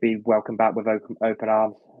think they'd be welcomed back with open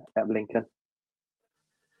arms at Lincoln.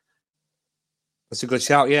 That's a good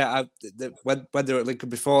shout. Yeah, when they were at Lincoln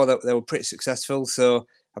before, they were pretty successful, so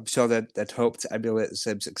I'm sure they'd hope to emulate the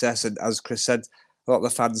same success. And as Chris said, a lot of the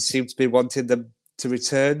fans seem to be wanting them to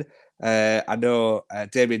return. I know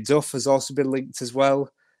Damien Duff has also been linked as well.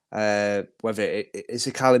 Whether it is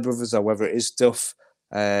the Carley brothers or whether it is Duff,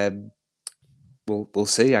 we'll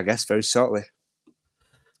see, I guess, very shortly.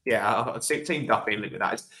 Yeah, I've seen Duff being linked with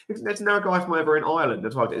that. There's no guy from over in Ireland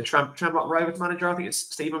as well. The Tramlock Rovers manager, I think it's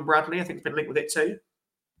Stephen Bradley. I think he's been linked with it too.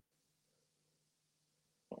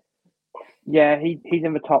 Yeah, he's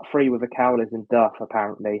in the top 3 with the Cowleys and Duff,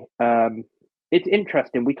 apparently. It's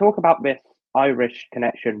interesting. We talk about this Irish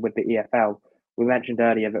connection with the EFL. We mentioned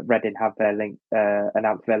earlier that Reading have their link,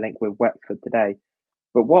 announced their link with Wexford today.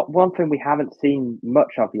 But one thing we haven't seen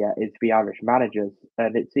much of yet is the Irish managers,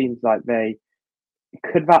 and it seems like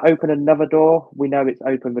could that open another door? We know it's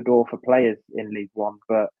opened the door for players in League One,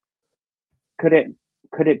 but could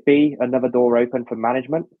it be another door open for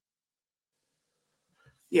management?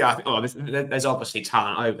 Yeah, I think there's obviously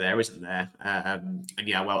talent over there, isn't there? And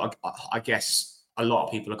yeah, well, I guess a lot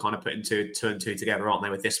of people are kind of putting two and two together, aren't they,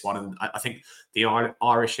 with this one? And I think the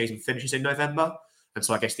Irish season finishes in November, and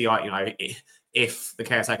so I guess if the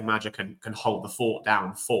caretaker manager can hold the fort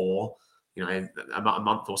down for a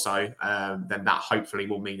month or so, then that hopefully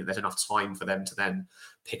will mean that there's enough time for them to then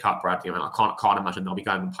pick up Bradley. I can't imagine they'll be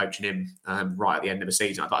going and poaching him right at the end of the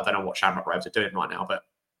season. I don't know what Shamrock Rovers are doing right now, but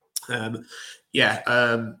I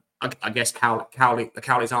guess the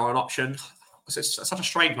Cowleys are an option. It's such a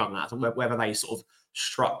strange one, that whether they sort of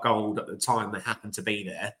struck gold at the time they happened to be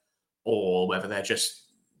there, or whether they're just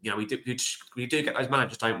we do get those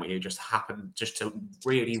managers, don't we? Who just happen just to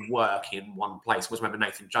really work in one place. I remember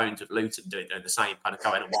Nathan Jones with Luton doing the same, kind of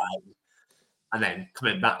going away and then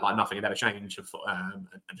coming back like nothing had ever changed, and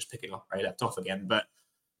just picking up where he left off again. But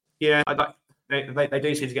yeah, they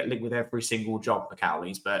do seem to get linked with every single job for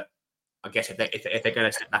Cowleys. But I guess if they're going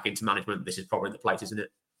to step back into management, this is probably the place, isn't it?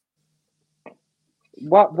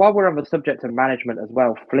 While we're on the subject of management as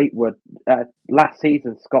well, Fleetwood, last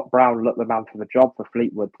season, Scott Brown looked the man for the job for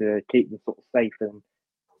Fleetwood to keep them sort of safe and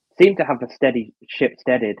seemed to have the ship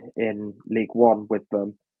steadied in League One with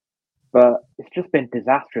them. But it's just been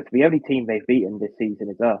disastrous. The only team they've beaten this season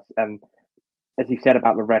is us. And as you said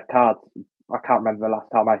about the red cards, I can't remember the last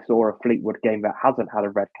time I saw a Fleetwood game that hasn't had a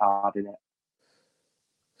red card in it.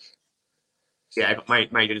 Yeah, they've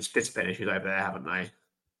got major discipline issues over there, haven't they?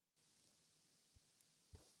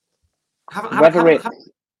 They've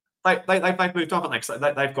moved on, haven't they? 'Cause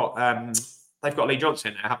they've got Lee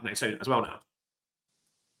Johnson in there, haven't they? Soon as well now.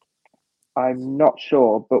 I'm not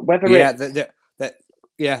sure, but whether Lee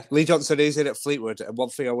Johnson is in at Fleetwood. And one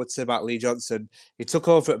thing I would say about Lee Johnson, he took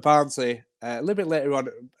over at Barnsley a little bit later on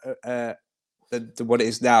than what it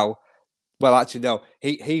is now. Well, actually, no.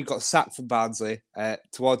 He got sacked from Barnsley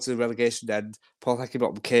towards the relegation end. Paul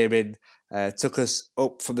Heckingbottom came in, took us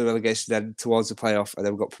up from the relegation end towards the playoff, and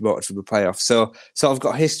then we got promoted from the playoff. So sort of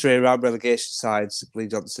got history around relegation sides, Lee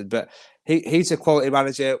Johnson. But he's a quality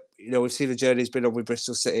manager. You know, we've seen the journey he's been on with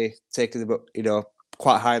Bristol City, taking them up, you know,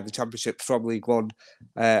 quite high in the Championship from League One.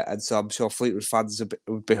 And so I'm sure Fleetwood fans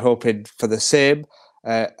would be hoping for the same.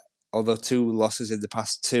 Although 2 losses in the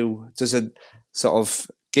past 2 doesn't sort of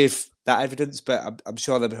give that evidence, but I'm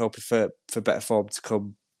sure they'll be hoping for better form to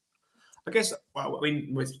come. I guess, well, I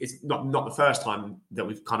mean, it's not the first time that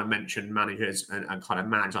we've kind of mentioned managers and kind of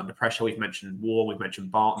managers under pressure. We've mentioned Warren, we've mentioned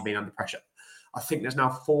Barton being under pressure. I think there's now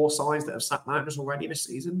 4 sides that have sacked managers already this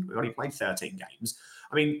season. We've only played 13 games.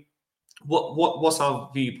 I mean, what's our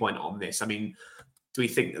viewpoint on this? I mean, do we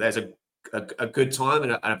think that there's a good time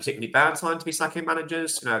and a particularly bad time to be sacking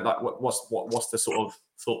managers? You know, like what's the sort of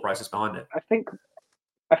thought process behind it? I think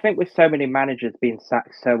with so many managers being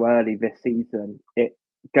sacked so early this season, it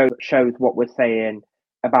shows what we're saying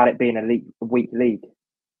about it being a weak league.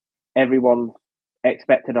 Everyone's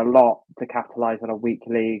expected a lot to capitalise on a weak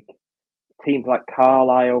league. Teams like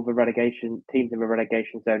Carlisle, teams in the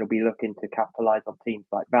relegation zone will be looking to capitalise on teams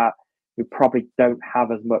like that, who probably don't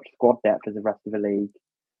have as much squad depth as the rest of the league.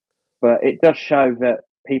 But it does show that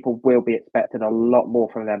people will be expecting a lot more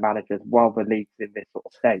from their managers while the league's in this sort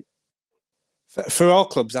of state. For all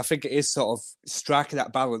clubs, I think it is sort of striking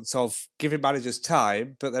that balance of giving managers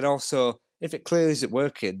time, but then also, if it clearly isn't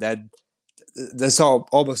working, then there's sort of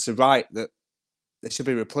almost a right that they should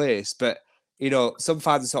be replaced. But, you know, some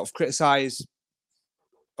fans sort of criticise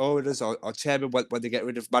owners or chairmen when they get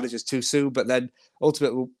rid of managers too soon, but then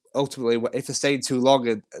ultimately, if they're staying too long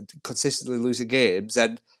and consistently losing games,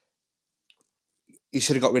 then you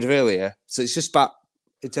should have got rid of earlier. So it's just about,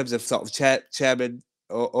 in terms of sort of chairman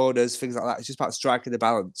or owners, things like that, it's just about striking the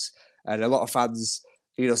balance. And a lot of fans,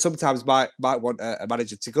 you know, sometimes might want a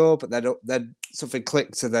manager to go, but then something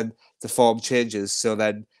clicks and then the form changes. So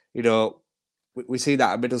then, you know, we see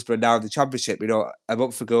that at Middlesbrough now in the Championship. You know, a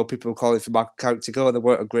month ago, people were calling for Michael Carrick to go. They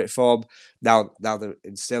weren't in great form. Now they're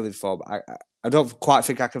in sterling form. I don't quite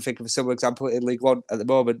think I can think of a similar example in League One at the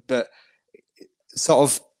moment, but sort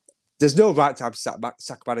of, there's no right time to sack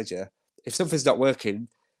a manager. If something's not working,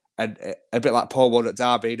 and a bit like Paul won at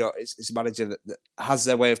Derby, you know, it's a manager that has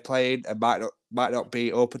their way of playing and might not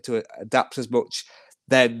be open to adapt as much.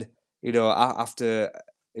 Then, you know, after,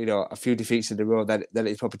 you know, a few defeats in a row, then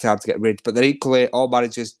it's probably time to get rid. But then equally, all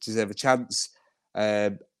managers deserve a chance,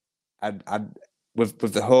 and with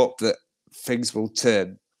the hope that things will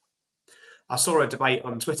turn. I saw a debate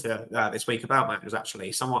on Twitter this week about managers. Actually,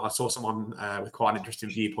 I saw someone with quite an interesting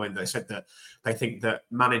viewpoint that said that they think that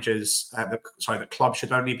that clubs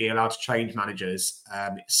should only be allowed to change managers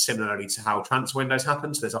similarly to how transfer windows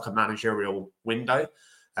happen. So there's like a managerial window.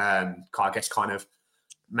 I guess kind of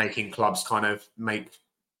making clubs kind of make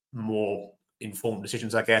more informed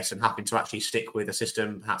decisions, I guess, and having to actually stick with a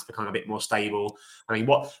system, perhaps become a bit more stable. I mean,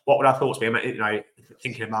 what would our thoughts be? I mean, you know,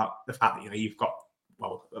 thinking about the fact that, you know, you've got,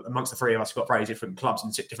 well, amongst the three of us, we've got very different clubs in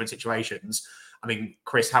different situations. I mean,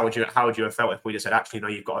 Chris, how would you have felt if we just said, actually, no,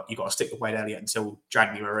 you've got to stick with Wade Elliott until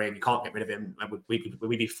January and you can't get rid of him? Would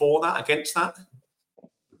we be for that, against that?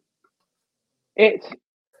 It's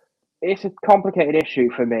a complicated issue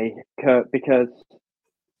for me, Kurt, because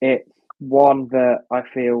it's one that I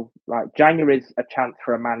feel like January is a chance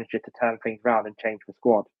for a manager to turn things around and change the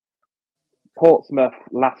squad. Portsmouth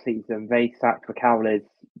last season, they sacked the Cowleys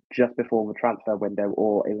just before the transfer window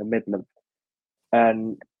or in the middle of,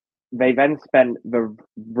 and they then spent the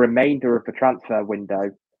remainder of the transfer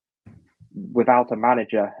window without a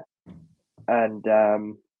manager, and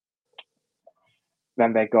then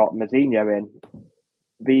they got Mazzino in.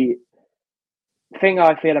 The thing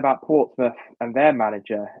I feel about Portsmouth and their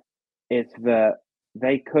manager is that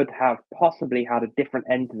they could have possibly had a different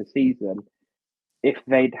end to the season if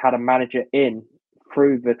they'd had a manager in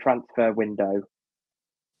through the transfer window,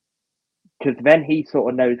 because then he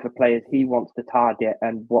sort of knows the players he wants to target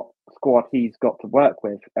and what squad he's got to work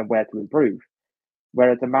with and where to improve.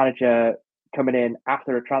 Whereas a manager coming in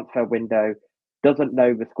after a transfer window doesn't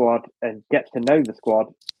know the squad and gets to know the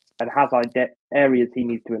squad and has areas he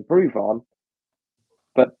needs to improve on,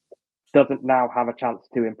 but doesn't now have a chance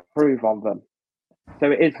to improve on them.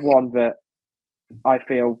 So it is one that I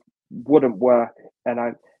feel wouldn't work.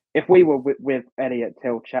 And if we were with Elliott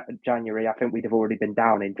till January, I think we'd have already been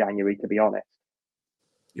down in January, to be honest.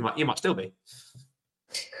 You might still be.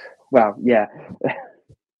 Well, yeah.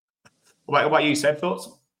 What about you, Seb? Thoughts?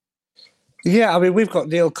 Yeah, I mean, we've got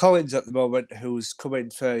Neil Collins at the moment, who's coming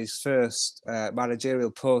for his first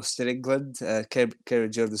managerial post in England. Came in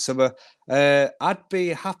during the summer. I'd be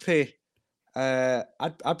happy.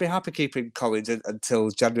 I'd be happy keeping Collins until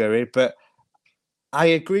January, but I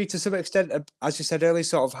agree to some extent. As you said earlier,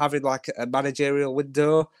 sort of having like a managerial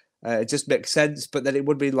window, it just makes sense. But then it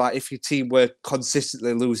would be like if your team were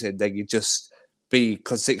consistently losing, then you just be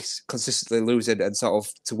consistently losing and sort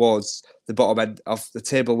of towards the bottom end of the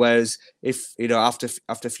table. Whereas if after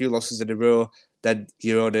a few losses in a row, then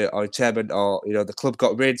your owner or chairman or the club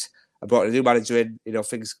got rid and brought a new manager in,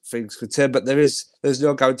 things could turn. But there's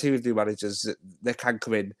no guarantee with new managers that they can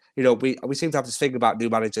come in. We seem to have this thing about new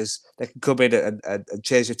managers. They can come in and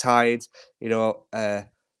change the tide.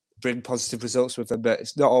 Bring positive results with them, but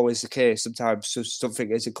it's not always the case. Sometimes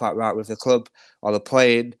something isn't quite right with the club or the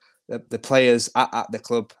players at the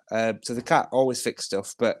club, so they can't always fix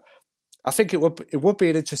stuff. But I think it would be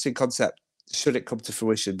an interesting concept should it come to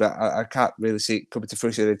fruition. But I can't really see it coming to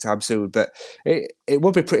fruition anytime soon. But it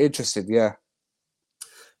would be pretty interesting, yeah.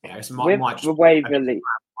 Yeah, it's with the way the league.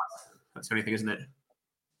 That's the only thing, isn't it?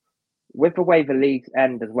 With the way the leagues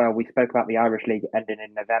end as well, we spoke about the Irish League ending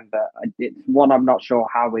in November. It's one I'm not sure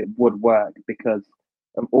how it would work because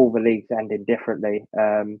of all the leagues ending differently.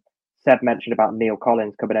 Seb mentioned about Neil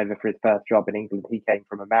Collins coming over for his first job in England. He came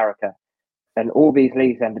from America. And all these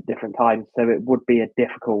leagues end at different times, so it would be a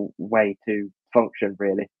difficult way to function,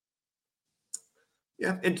 really.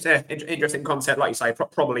 Yeah, interesting concept. Like you say,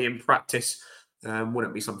 probably in practice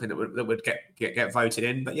wouldn't be something that would get voted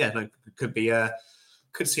in. But yeah, no, could be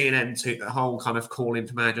could see an end to the whole kind of call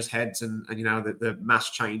into managers' heads and the mass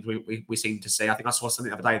change we seem to see. I think I saw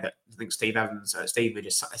something the other day that I think Steve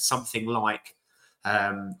is something like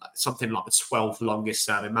the 12th longest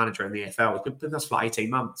serving manager in the EFL. He's been with us for 18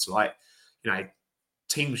 months. Like,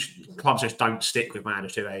 clubs just don't stick with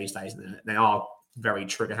managers these days. They are very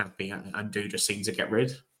trigger happy and do just seem to get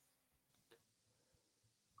rid.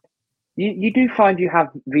 You do find you have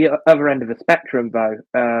the other end of the spectrum,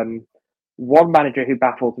 though. One manager who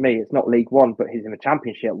baffles me, it's not League One, but he's in the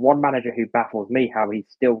Championship. One manager who baffles me how he's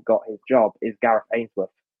still got his job is Gareth Ainsworth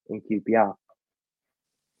in QPR.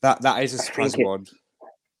 That is a surprising one.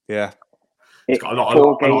 Yeah. He's got a lot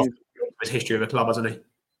of his history of the club, hasn't he?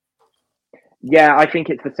 Yeah, I think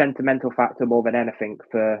it's the sentimental factor more than anything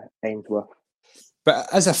for Ainsworth. But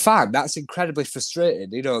as a fan, that's incredibly frustrating.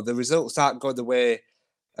 The results aren't going the way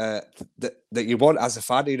that you want as a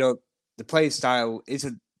fan. The playing style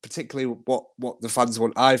isn't particularly what the fans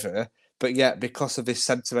want either. But yet, because of this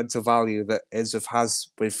sentimental value that Ainsworth has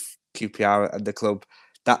with QPR and the club,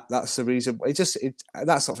 that's the reason.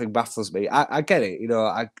 That sort of thing baffles me. I get it.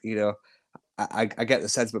 I get the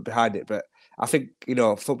sentiment behind it, but I think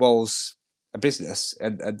football's a business,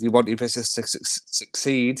 and you want your business to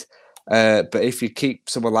succeed. But if you keep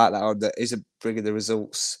someone like that on that isn't bringing the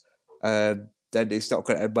results, then it's not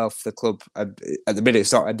going to end well for the club. And at the minute,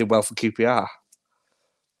 it's not ending well for QPR.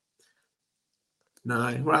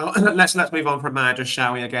 No, well, let's move on from managers,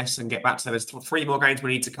 shall we? I guess, and get back to there's 3 more games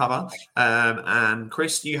we need to cover. And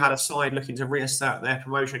Chris, you had a side looking to reassert their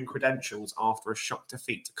promotion credentials after a shock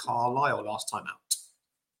defeat to Carlisle last time out.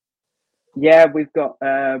 Yeah, we've got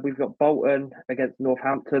Bolton against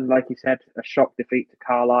Northampton, like you said, a shock defeat to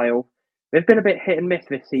Carlisle. They've been a bit hit and miss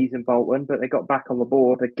this season, Bolton, but they got back on the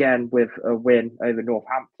board again with a win over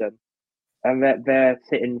Northampton, and they're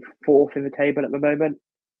sitting 4th in the table at the moment.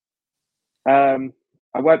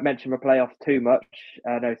 I won't mention the playoffs too much.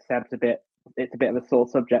 I know Seb's it's a bit of a sore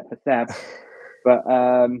subject for Seb, but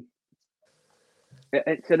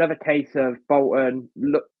it's another case of Bolton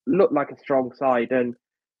look like a strong side, and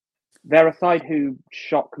they're a side who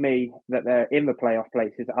shock me that they're in the playoff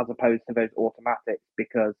places as opposed to those automatics,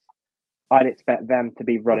 because I'd expect them to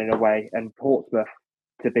be running away and Portsmouth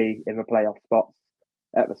to be in the playoff spots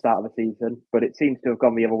at the start of the season, but it seems to have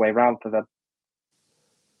gone the other way around for them.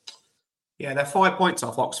 Yeah, they're 5 points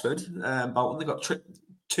off Oxford. Bolton, they've got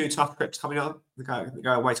 2 tough trips coming up. They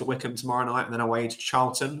go away to Wickham tomorrow night and then away to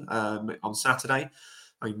Charlton on Saturday.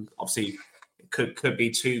 I mean, obviously, it could be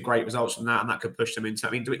 2 great results from that, and that could push them into. I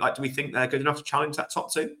mean, do we think they're good enough to challenge that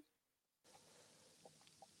top 2?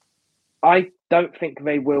 I don't think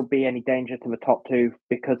they will be any danger to the top two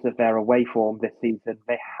because of their away form this season.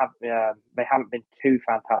 They haven't been too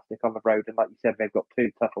fantastic on the road, and like you said, they've got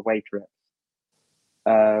 2 tough away trips.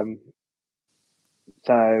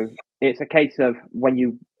 So it's a case of when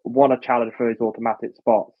you want to challenge for those automatic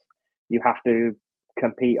spots, you have to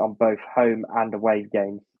compete on both home and away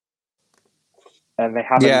games, and they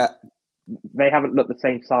haven't looked the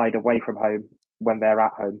same side away from home when they're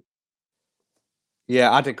at home.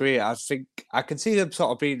 Yeah, I'd agree. I think I can see them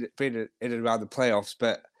sort of being in and around the playoffs,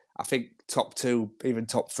 but I think top 2, even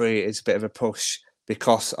top 3, is a bit of a push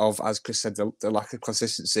because of, as Chris said, the lack of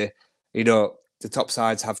consistency. You know, the top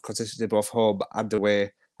sides have consistency both home and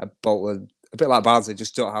away, and Bolton, a bit like Barnsley,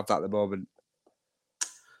 just don't have that at the moment.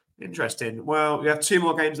 Interesting. Well, we have 2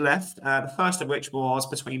 more games left. The first of which was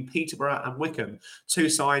between Peterborough and Wycombe. 2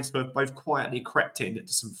 sides who have both quietly crept into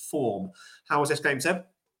some form. How was this game, Seb?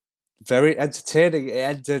 Very entertaining. It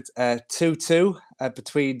ended 2-2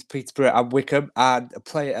 between Peterborough and Wycombe, and a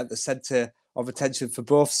player at the centre of attention for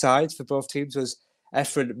both sides, for both teams, was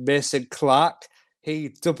Efren Mason-Clark.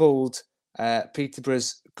 He doubled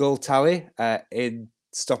Peterborough's goal tally in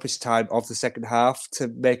stoppage time of the second half to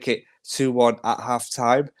make it 2-1 at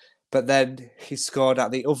half-time. But then he scored at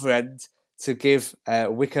the other end to give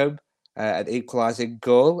Wycombe an equalising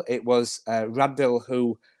goal. It was Randall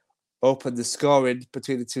who opened the scoring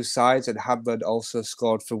between the 2 sides, and Hamlin also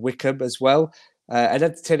scored for Wycombe as well. An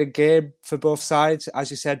entertaining game for both sides. As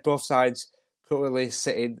you said, both sides currently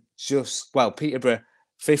sitting Peterborough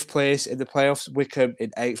 5th place in the playoffs, Wycombe in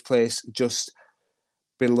 8th place, just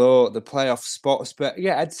below the playoff spots. But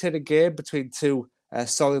yeah, entertaining game between 2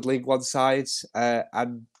 solid League One sides,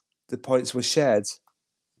 and the points were shared.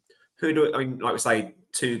 Like we say,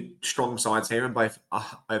 2 strong sides here, and both are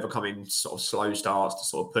overcoming sort of slow starts to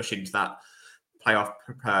sort of push into that playoff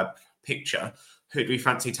picture. Who do we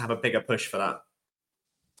fancy to have a bigger push for that?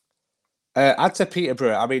 I'd say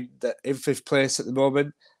Peterborough. I mean, they're in 5th place at the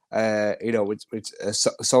moment, with a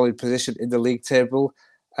solid position in the league table.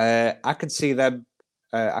 I can see them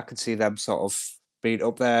sort of being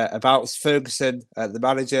up there. About Ferguson, the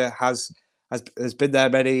manager, has been there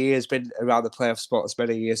many years, been around the playoff spots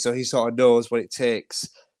many years, so he sort of knows what it takes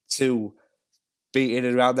to be in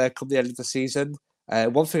and around there come the end of the season.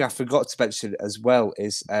 One thing I forgot to mention as well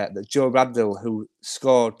is that Joe Randall, who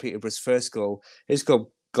scored Peterborough's first goal, his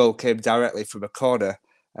goal came directly from a corner.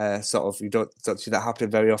 You don't see that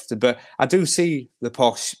happening very often, but I do see the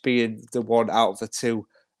Posh being the one out of the 2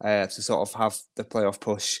 to sort of have the playoff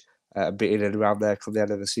push and be in and around there come the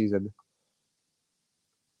end of the season.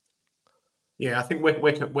 Yeah, I think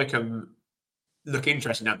Wycombe look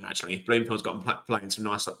interesting, don't they, actually? Bloomfield's got them playing some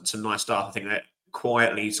nice stuff. I think that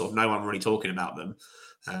quietly, sort of, no one really talking about them.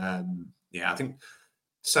 I think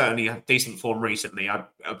certainly a decent form recently.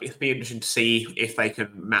 It'd be interesting to see if they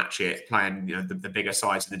can match it playing, the bigger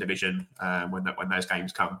sides in the division when those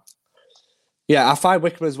games come. Yeah, I find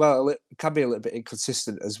Wycombe as well can be a little bit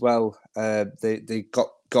inconsistent as well. They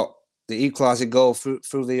got the equalising goal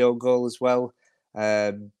through the own goal as well.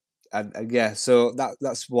 So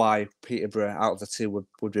that's why Peterborough out of the 2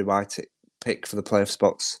 would be my pick for the playoff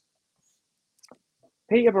spots.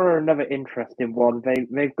 Peterborough are another interesting one.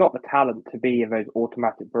 They've got the talent to be in those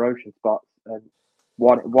automatic promotion spots. And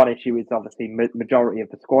one issue is obviously majority of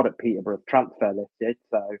the squad at Peterborough is transfer listed.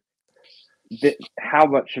 So how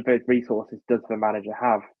much of those resources does the manager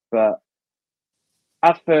have? But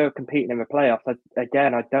as for competing in the playoffs, I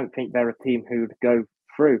don't think they're a team who'd go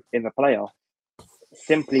through in the playoffs,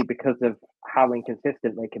 simply because of how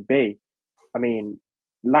inconsistent they can be. I mean,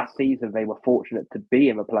 last season they were fortunate to be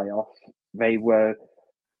in the playoffs. They were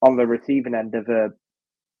on the receiving end of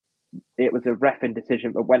it was a reffing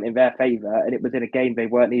decision that went in their favour, and it was in a game they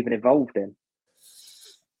weren't even involved in.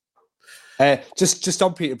 Just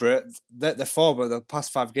on Peterborough, the form of the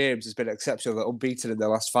past 5 games has been exceptional. They're unbeaten in their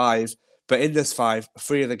last 5, but in this 5,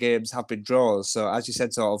 3 of the games have been draws. So as you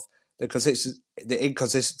said, sort of the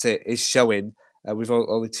inconsistency is showing. We've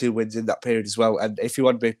only 2 wins in that period as well, and if you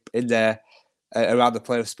want to be in there around the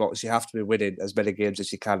playoff spots, you have to be winning as many games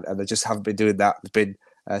as you can, and they just haven't been doing that. They've been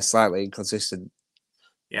slightly inconsistent.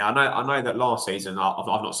 Yeah, I know that last season I've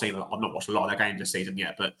not watched a lot of their games this season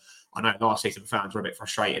yet, but I know last season fans were a bit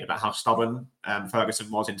frustrated about how stubborn Ferguson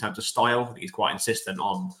was in terms of style. He's quite insistent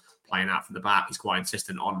on playing out from the back. He's quite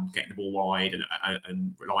insistent on getting the ball wide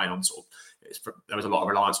and relying on there was a lot of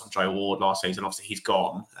reliance on Joe Ward last season. Obviously, he's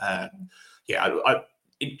gone.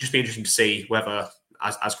 It'd just be interesting to see whether,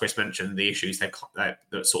 as Chris mentioned, the issues that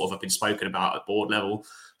sort of have been spoken about at board level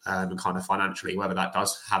and kind of financially, whether that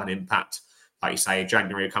does have an impact. Like you say,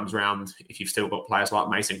 January comes around, if you've still got players like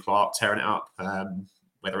Mason Clark tearing it up,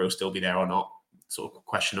 whether he'll still be there or not, sort of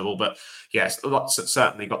questionable. But yes,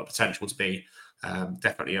 certainly got the potential to be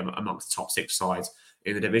definitely amongst the top 6 sides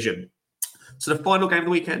in the division. So the final game of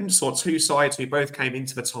the weekend saw 2 sides who both came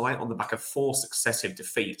into the tie on the back of 4 successive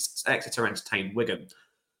defeats. Exeter entertained Wigan.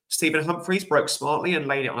 Stephen Humphreys broke smartly and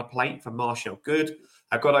laid it on a plate for Marshall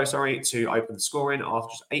Goddo, to open the scoring after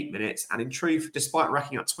just 8 minutes. And in truth, despite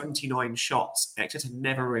racking up 29 shots, Exeter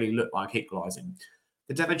never really looked like equalising.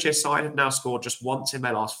 The Devonshire side have now scored just once in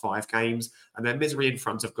their last 5 games, and their misery in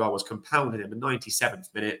front of goal was compounded in the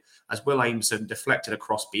 97th minute as Will Aimson deflected a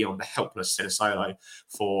cross beyond the helpless Sinisolo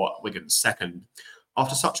for Wigan's second.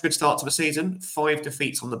 After such a good start to the season, 5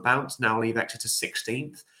 defeats on the bounce now leave Exeter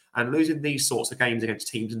 16th, and losing these sorts of games against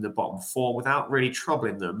teams in the bottom 4 without really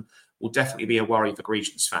troubling them will definitely be a worry for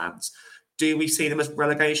Grecians fans. Do we see them as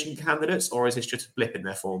relegation candidates, or is this just a blip in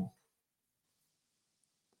their form?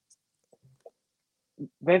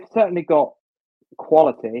 They've certainly got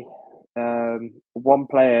quality. One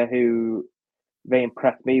player who they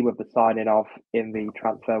impressed me with the signing of in the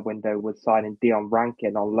transfer window was signing Dion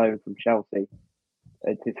Rankin on loan from Chelsea.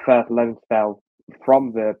 It's his first loan spell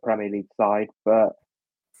from the Premier League side, but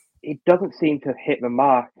it doesn't seem to hit the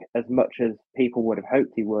mark as much as people would have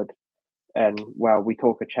hoped he would. And, well, we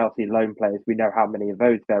talk of Chelsea loan players. We know how many of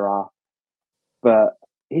those there are. But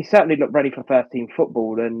he certainly looked ready for first-team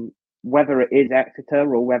football, and whether it is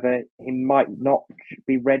Exeter or whether he might not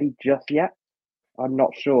be ready just yet, I'm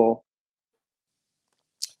not sure.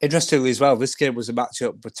 Interestingly as well, this game was a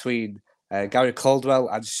matchup between Gary Caldwell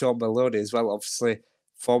and Sean Maloney as well, obviously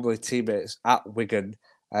formerly teammates at Wigan,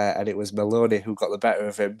 and it was Maloney who got the better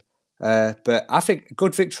of him. But I think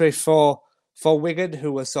good victory for Wigan,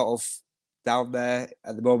 who were sort of down there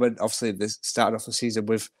at the moment. Obviously, they're starting off the season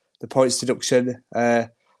with the points deduction.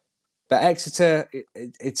 But Exeter,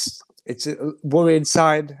 it's a worrying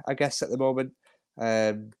sign, I guess, at the moment.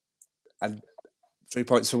 And 3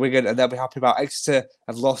 points for Wigan, and they'll be happy about. Exeter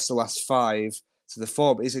have lost the last 5, so the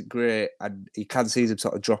form isn't great, and you can see them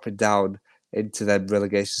sort of dropping down into them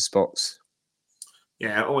relegation spots.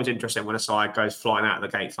 Yeah, always interesting when a side goes flying out of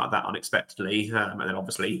the gates like that unexpectedly, and then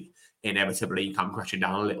obviously, inevitably, you come crashing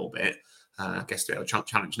down a little bit. I guess the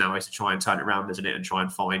challenge now is to try and turn it around, isn't it, and try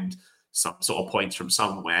and find some sort of points from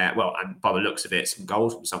somewhere. Well, and by the looks of it, some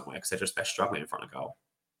goals from somewhere, because they're struggling in front of goal.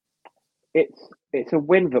 It's a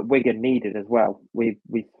win that Wigan needed as well. We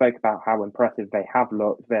spoke about how impressive they have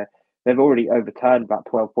looked. They've already overturned that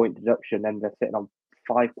 12-point deduction, and they're sitting on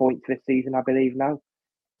 5 points this season, I believe now.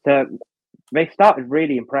 So they started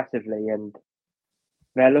really impressively, and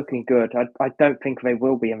they're looking good. I don't think they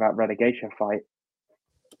will be in that relegation fight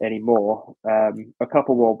anymore. A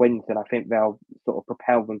couple more wins, and I think they'll sort of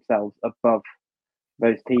propel themselves above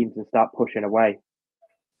those teams and start pushing away.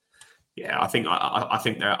 Yeah, I think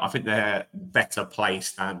they're better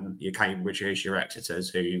placed than your Cambridges, your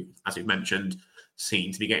Exeters, who, as we mentioned,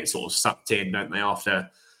 seem to be getting sort of sucked in, don't they, after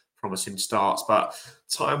promising starts. But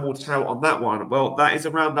time will tell on that one. Well, that is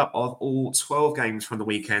a roundup of all 12 games from the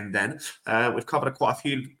weekend then. We've covered quite a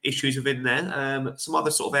few issues within there. Some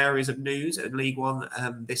other sort of areas of news in League One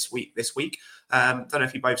this week. Don't know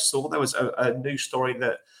if you both saw, there was a news story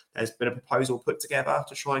that there's been a proposal put together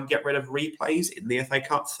to try and get rid of replays in the FA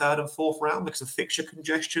Cup 3rd and 4th round because of fixture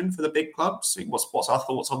congestion for the big clubs. What's our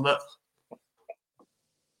thoughts on that?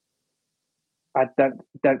 I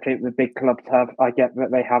don't think the big clubs have. I get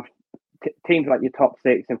that they have teams like your top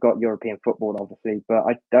 6 have got European football, obviously, but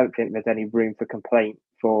I don't think there's any room for complaint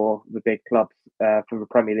for the big clubs, for the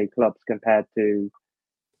Premier League clubs compared to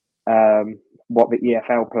what the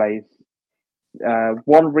EFL plays.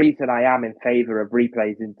 One reason I am in favour of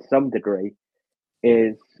replays in some degree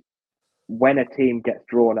is when a team gets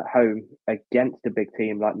drawn at home against a big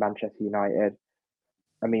team like Manchester United.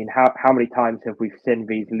 I mean, how many times have we seen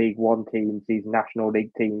these League One teams, these National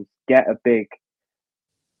League teams, get a big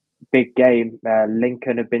game?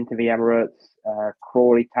 Lincoln have been to the Emirates,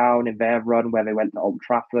 Crawley Town in their run where they went to Old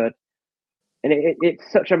Trafford. And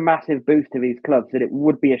it's such a massive boost to these clubs that it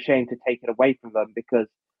would be a shame to take it away from them, because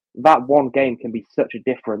that one game can be such a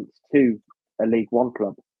difference to a League One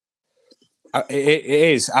club. It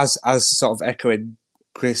is, as sort of echoing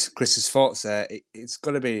Chris's thoughts there. It's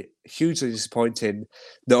going to be hugely disappointing.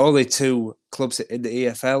 Not only 2 clubs in the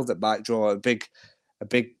EFL that might draw a big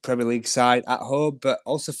Premier League side at home, but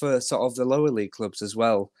also for sort of the lower league clubs as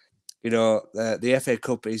well. You know, the FA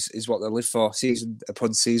Cup is what they live for, season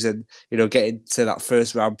upon season. You know, getting to that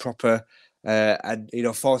first round proper, and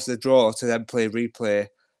forcing the draw to then play replay.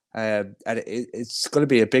 And it's going to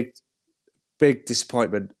be a big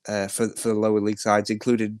disappointment for the lower league sides,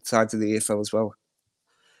 including sides of the EFL as well.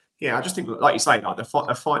 Yeah, I just think, like you say, like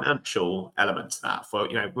the financial element to that. For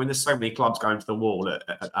when there's so many clubs going to the wall at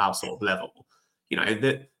our sort of level,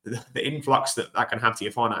 the influx that can have to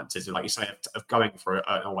your finances, like you say, of going for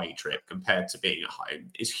an away trip compared to being at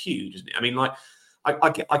home is huge, isn't it? I mean, like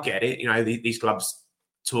I get it. These clubs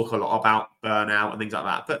talk a lot about burnout and things like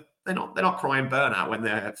that, but they're not crying burnout when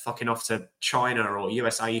they're fucking off to China or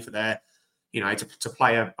USA for their, to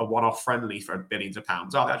play a one-off friendly for billions of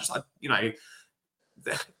pounds. Are they? Just like,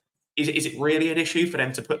 is it really an issue for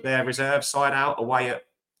them to put their reserve side out away at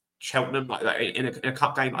Cheltenham like that in a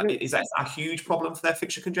cup game? Is that a huge problem for their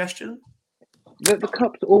fixture congestion? The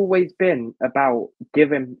cup's always been about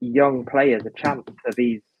giving young players a chance for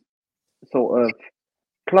these sort of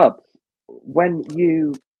clubs.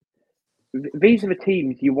 These are the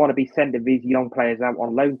teams you want to be sending these young players out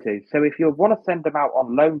on loan to. So if you want to send them out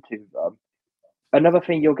on loan to them, another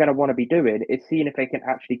thing you're going to want to be doing is seeing if they can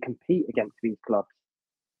actually compete against these clubs.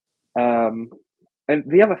 And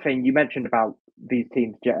the other thing you mentioned about these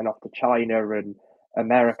teams jetting off to China and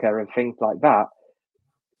America and things like that,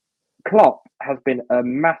 Klopp has been a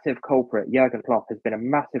massive culprit. Jurgen Klopp has been a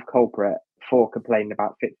massive culprit for complaining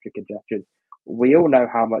about fixture congestion. We all know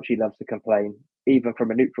how much he loves to complain, even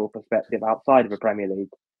from a neutral perspective outside of the Premier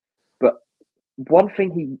League. But one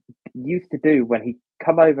thing he used to do when he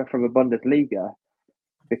come over from the Bundesliga,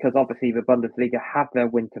 because obviously the Bundesliga have their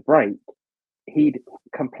winter break, he'd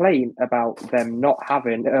complain about them not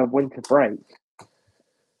having a winter break.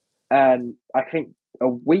 And I think a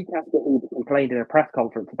week after he complained in a press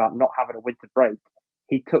conference about not having a winter break,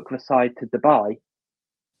 he took the side to Dubai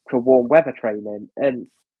for warm weather training. And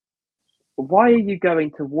why are you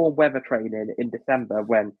going to warm weather training in December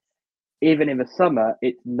when even in the summer,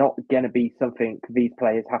 it's not going to be something these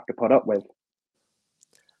players have to put up with?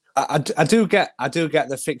 I do get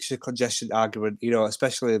the fixture congestion argument,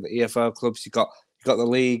 especially in the EFL clubs. You got the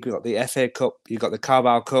league, you got the FA Cup, you got the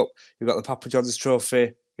Carabao Cup, you got the Papa John's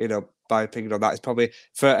Trophy. My opinion on that is probably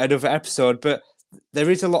for another episode. But there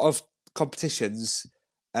is a lot of competitions,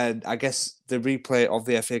 and I guess the replay of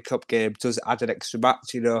the FA Cup game does add an extra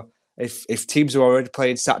match. If teams are already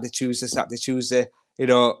playing Saturday, Tuesday,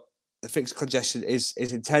 the fixture congestion is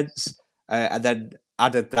intense, and then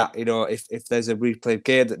added that, if there's a replay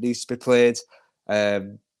game that needs to be played,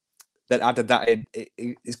 then added that in,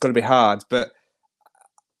 it's going to be hard. But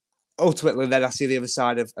ultimately, then I see the other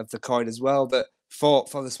side of the coin as well, that for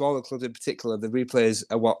the smaller clubs in particular, the replays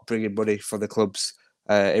are what bringing money for the clubs,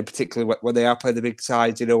 in particular when they are playing the big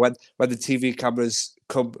sides, when the TV cameras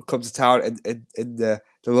come to town in the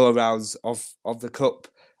lower rounds of the cup.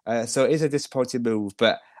 So it is a disappointing move,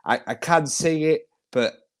 but I can see it,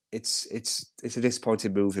 but it's a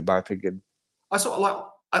disappointing move in my opinion. I sort of like.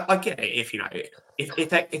 I get it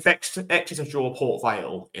if Exeter draw Port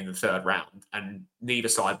Vale in the third round and neither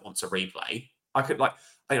side wants a replay, I could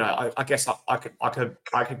I guess I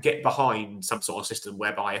could get behind some sort of system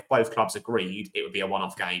whereby if both clubs agreed, it would be a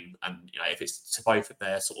one-off game, and if it's to both of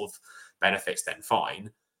their sort of benefits, then fine.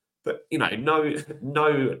 But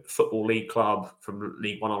no football league club from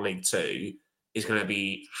League One or League Two is going to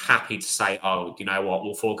be happy to say, oh, you know what,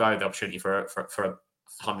 we'll forego the opportunity for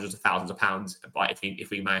hundreds of thousands of pounds, but if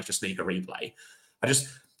we manage to sneak a replay.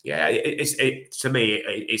 To me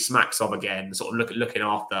it smacks of, again, sort of looking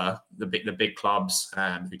after the big clubs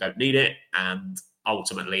who don't need it, and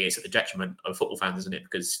ultimately it's at the detriment of football fans, isn't it?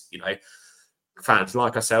 Because fans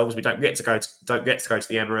like ourselves, we don't get to go to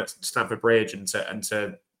the Emirates, Stamford Bridge, and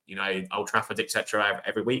to Old Trafford, etc.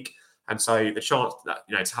 every week. And so the chance that,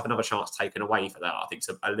 to have another chance taken away for that, I think it's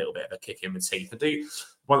a little bit of a kick in the teeth. I do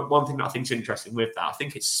one thing that I think is interesting with that. I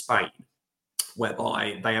think it's Spain,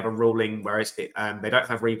 whereby they have a ruling where they don't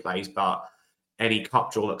have replays, but any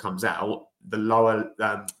cup draw that comes out, the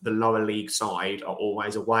lower league side are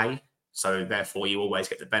always away. So therefore, you always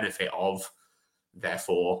get the benefit of,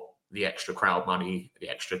 therefore, the extra crowd money, the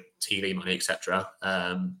extra TV money, etc.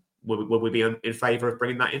 Would we be in favour of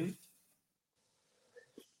bringing that in?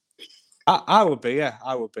 I would be, yeah,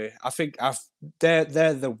 I would be. I think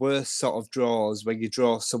they're the worst sort of draws when you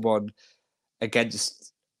draw someone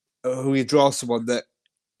against who you draw someone that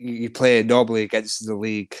you play normally against in the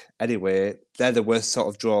league anyway. They're the worst sort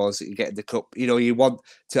of draws that you get in the cup. You want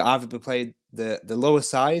to either be playing the lower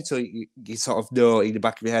side, so you sort of know in the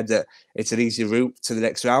back of your head that it's an easy route to the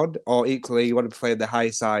next round, or equally you want to be playing the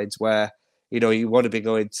high sides where you want to be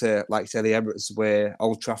going to, like, say, the Emirates away,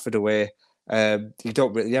 Old Trafford away. You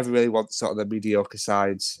never really want sort of the mediocre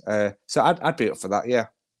sides. So I'd be up for that, yeah.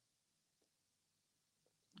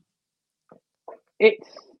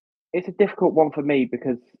 It's a difficult one for me,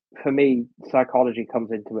 because for me, psychology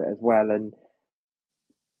comes into it as well. And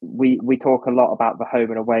we talk a lot about the home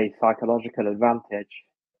and away psychological advantage.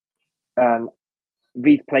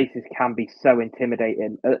 These places can be so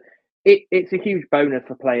intimidating. It's a huge bonus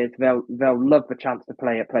for players. They'll love the chance to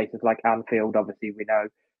play at places like Anfield. Obviously, we know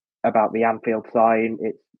about the Anfield sign.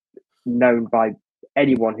 It's known by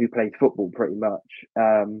anyone who plays football, pretty much.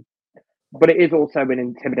 But it is also an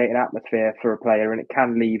intimidating atmosphere for a player, and it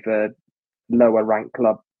can leave a lower ranked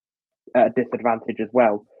club at a disadvantage as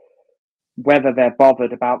well. Whether they're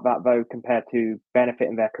bothered about that, though, compared to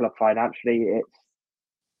benefiting their club financially, it's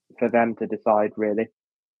for them to decide, really.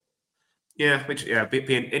 Yeah,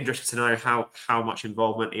 being interested to know how much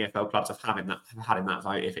involvement EFL clubs have had in that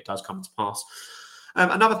vote if it does come to pass.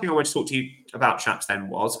 Another thing I wanted to talk to you about, chaps, then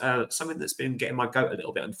was something that's been getting my goat a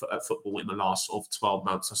little bit at football in the last sort of 12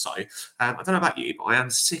 months or so. I don't know about you, but I am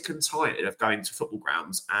sick and tired of going to football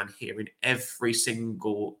grounds and hearing every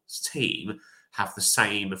single team have the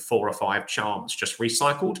same 4 or 5 chants just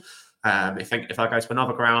recycled. If I go to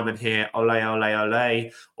another ground and hear ole, ole, ole,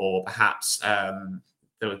 or perhaps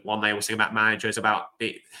there was one they were singing about managers, about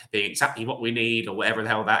being exactly what we need, or whatever the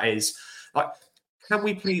hell that is. Like, can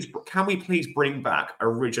we please bring back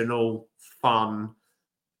original, fun,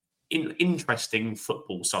 interesting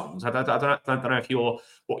football songs? I don't know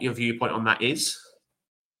what your viewpoint on that is.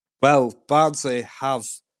 Well, Barnsley have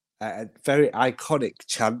a very iconic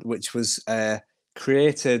chant, which was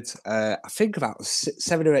created, I think, about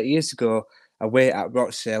 7 or 8 years ago, away at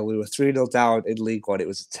Rochdale. We were 3-0 down in League One. It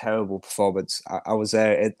was a terrible performance. I was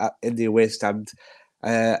there in the away stand.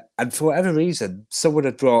 And for whatever reason, someone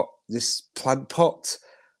had brought this plant pot.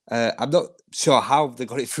 I'm not sure how they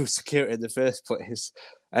got it through security in the first place.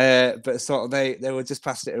 But sort of they were just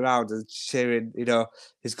passing it around and cheering,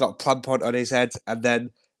 he's got a plant pot on his head, and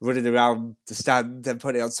then running around the stand and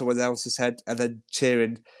putting it on someone else's head, and then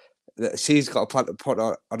cheering that she's got a plant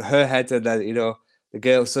pot on her head, and then, the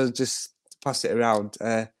girl, so just pass it around.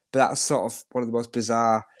 But that's sort of one of the most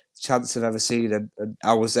bizarre chants I've ever seen, and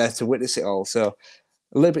I was there to witness it all. So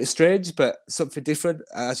a little bit strange, but something different.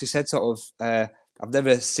 As you said, sort of, I've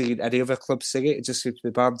never seen any other club sing it. It just seems to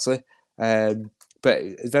be Barnsley. But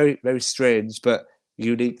it's very, very strange, but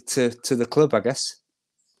unique to the club, I guess.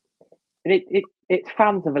 And it's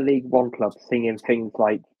fans of a League One club singing things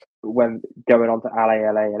like, when going on to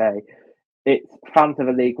LA. It's fans of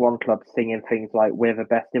a League One club singing things like, we're the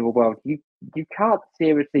best in the world. You can't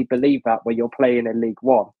seriously believe that when you're playing in League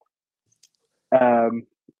One. For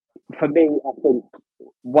me, I think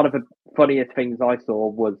one of the funniest things I saw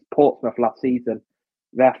was Portsmouth last season.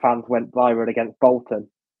 Their fans went viral against Bolton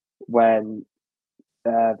when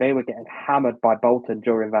they were getting hammered by Bolton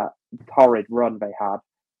during that torrid run they had.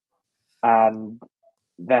 And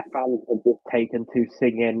their fans had just taken to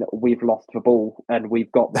singing, we've lost the ball and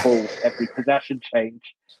we've got the ball every possession change.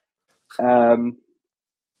 But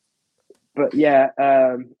yeah,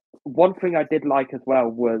 one thing I did like as well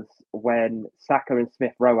was when Saka and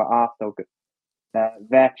Smith Rowe at Arsenal,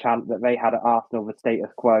 their chant that they had at Arsenal, the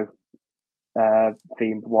status quo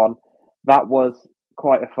themed one, that was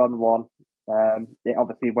quite a fun one. It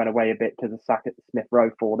obviously went away a bit to the Saka Smith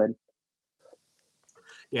Rowe falling.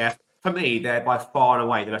 Yeah. For me, they're by far and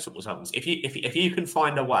away the best football songs. If you can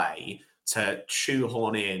find a way to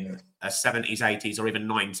shoehorn in a 70s, 80s, or even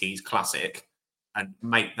 90s classic and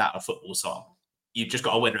make that a football song, you've just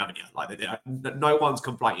got a winner, haven't you? Like, no one's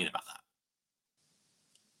complaining about that.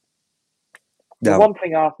 No. The one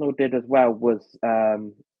thing Arsenal did as well was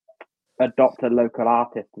adopt a local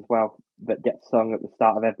artist as well that gets sung at the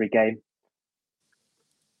start of every game.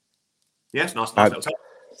 Yes, nice.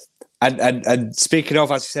 And speaking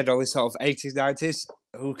of, as you said, all this sort of 80s, 90s,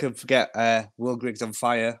 who can forget Will Griggs on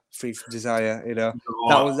Fire, Free from Desire,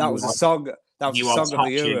 that was a song. That was a song of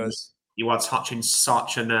the Euros. You are touching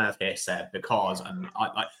such a nerve here, Seb, because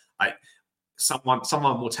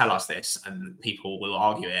someone will tell us this and people will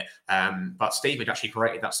argue it, but Steve had actually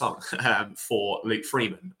created that song for Luke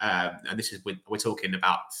Freeman, and this is we're talking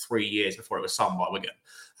about 3 years before it was sung by Wigan.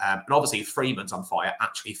 And obviously Freeman's on Fire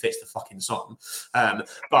actually fits the fucking song.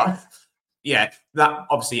 But yeah, that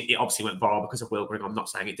obviously went viral because of Will Grigg. I'm not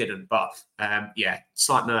saying it didn't, but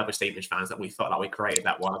slight nerve with Stevenage fans that we felt like we created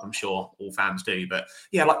that one. I'm sure all fans do. But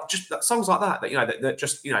yeah, like just songs like that that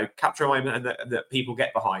just capture a moment and that people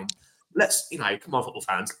get behind. Let's, come on, football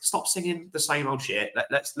fans, stop singing the same old shit.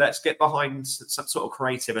 Let's get behind some sort of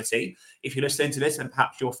creativity. If you're listening to this and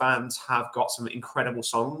perhaps your fans have got some incredible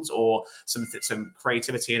songs or some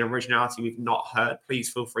creativity and originality we've not heard,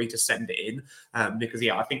 please feel free to send it in. Because,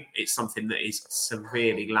 I think it's something that is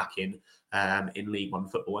severely lacking in League One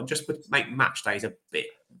football and just would make match days a bit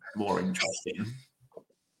more interesting.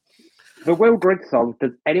 The Will Griggs song,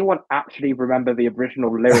 does anyone actually remember the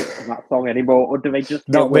original lyrics of that song anymore? Or do they just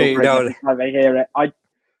hear Not Will me, Griggs no. every time they hear it? I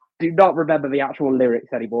do not remember the actual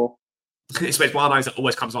lyrics anymore. It's one of those that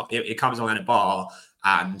always comes on. It comes on in a bar,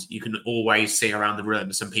 and you can always see around the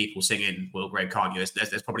room some people singing Will Grigg, can't you?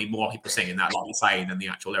 There's probably more people singing that, like you say, than the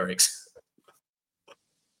actual lyrics.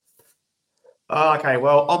 Okay,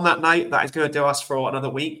 well, on that note, that is going to do us for another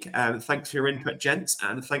week. Thanks for your input, gents,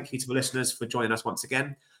 and thank you to the listeners for joining us once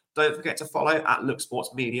again. Don't forget to follow at Look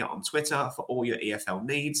Sports Media on Twitter for all your EFL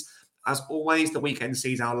needs. As always, the weekend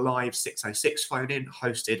sees our live 606 phone-in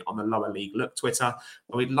hosted on the Lower League Look Twitter,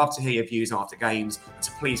 where we'd love to hear your views after games,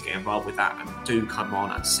 so please get involved with that and do come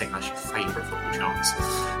on and sing us your favourite football chants.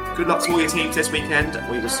 Good luck to all your teams this weekend.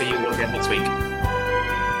 We will see you all again next week.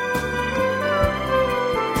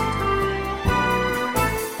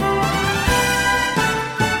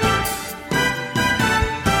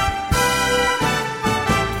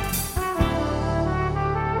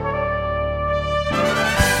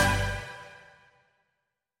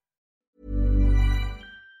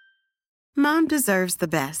 Mom deserves the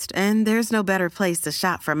best, and there's no better place to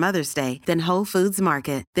shop for Mother's Day than Whole Foods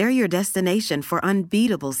Market. They're your destination for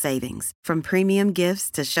unbeatable savings, from premium gifts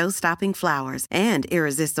to show-stopping flowers and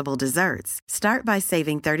irresistible desserts. Start by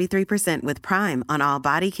saving 33% with Prime on all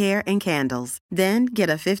body care and candles. Then get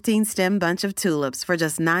a 15-stem bunch of tulips for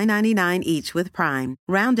just $9.99 each with Prime.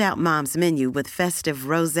 Round out Mom's menu with festive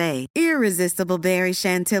rosé, irresistible berry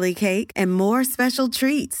chantilly cake, and more special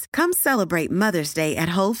treats. Come celebrate Mother's Day at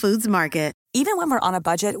Whole Foods Market. Even when we're on a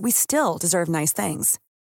budget, we still deserve nice things.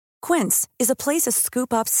 Quince is a place to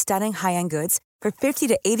scoop up stunning high-end goods for 50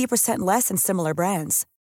 to 80% less than similar brands.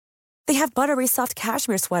 They have buttery soft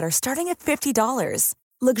cashmere sweaters starting at $50,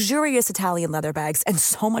 luxurious Italian leather bags, and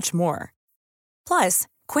so much more. Plus,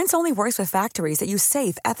 Quince only works with factories that use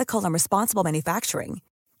safe, ethical, and responsible manufacturing.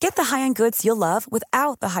 Get the high-end goods you'll love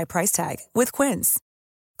without the high price tag with Quince.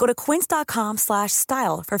 Go to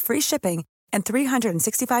quince.com/style for free shipping and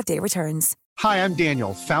 365-day returns. Hi, I'm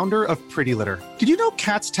Daniel, founder of Pretty Litter. Did you know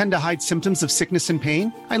cats tend to hide symptoms of sickness and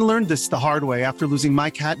pain? I learned this the hard way after losing my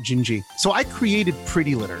cat, Gingy. So I created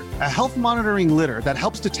Pretty Litter, a health monitoring litter that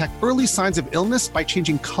helps detect early signs of illness by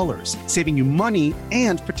changing colors, saving you money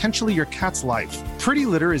and potentially your cat's life. Pretty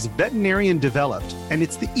Litter is veterinarian developed, and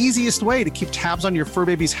it's the easiest way to keep tabs on your fur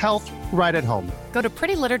baby's health right at home. Go to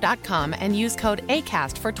prettylitter.com and use code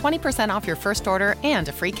ACAST for 20% off your first order and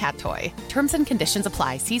a free cat toy. Terms and conditions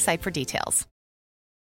apply. See site for details.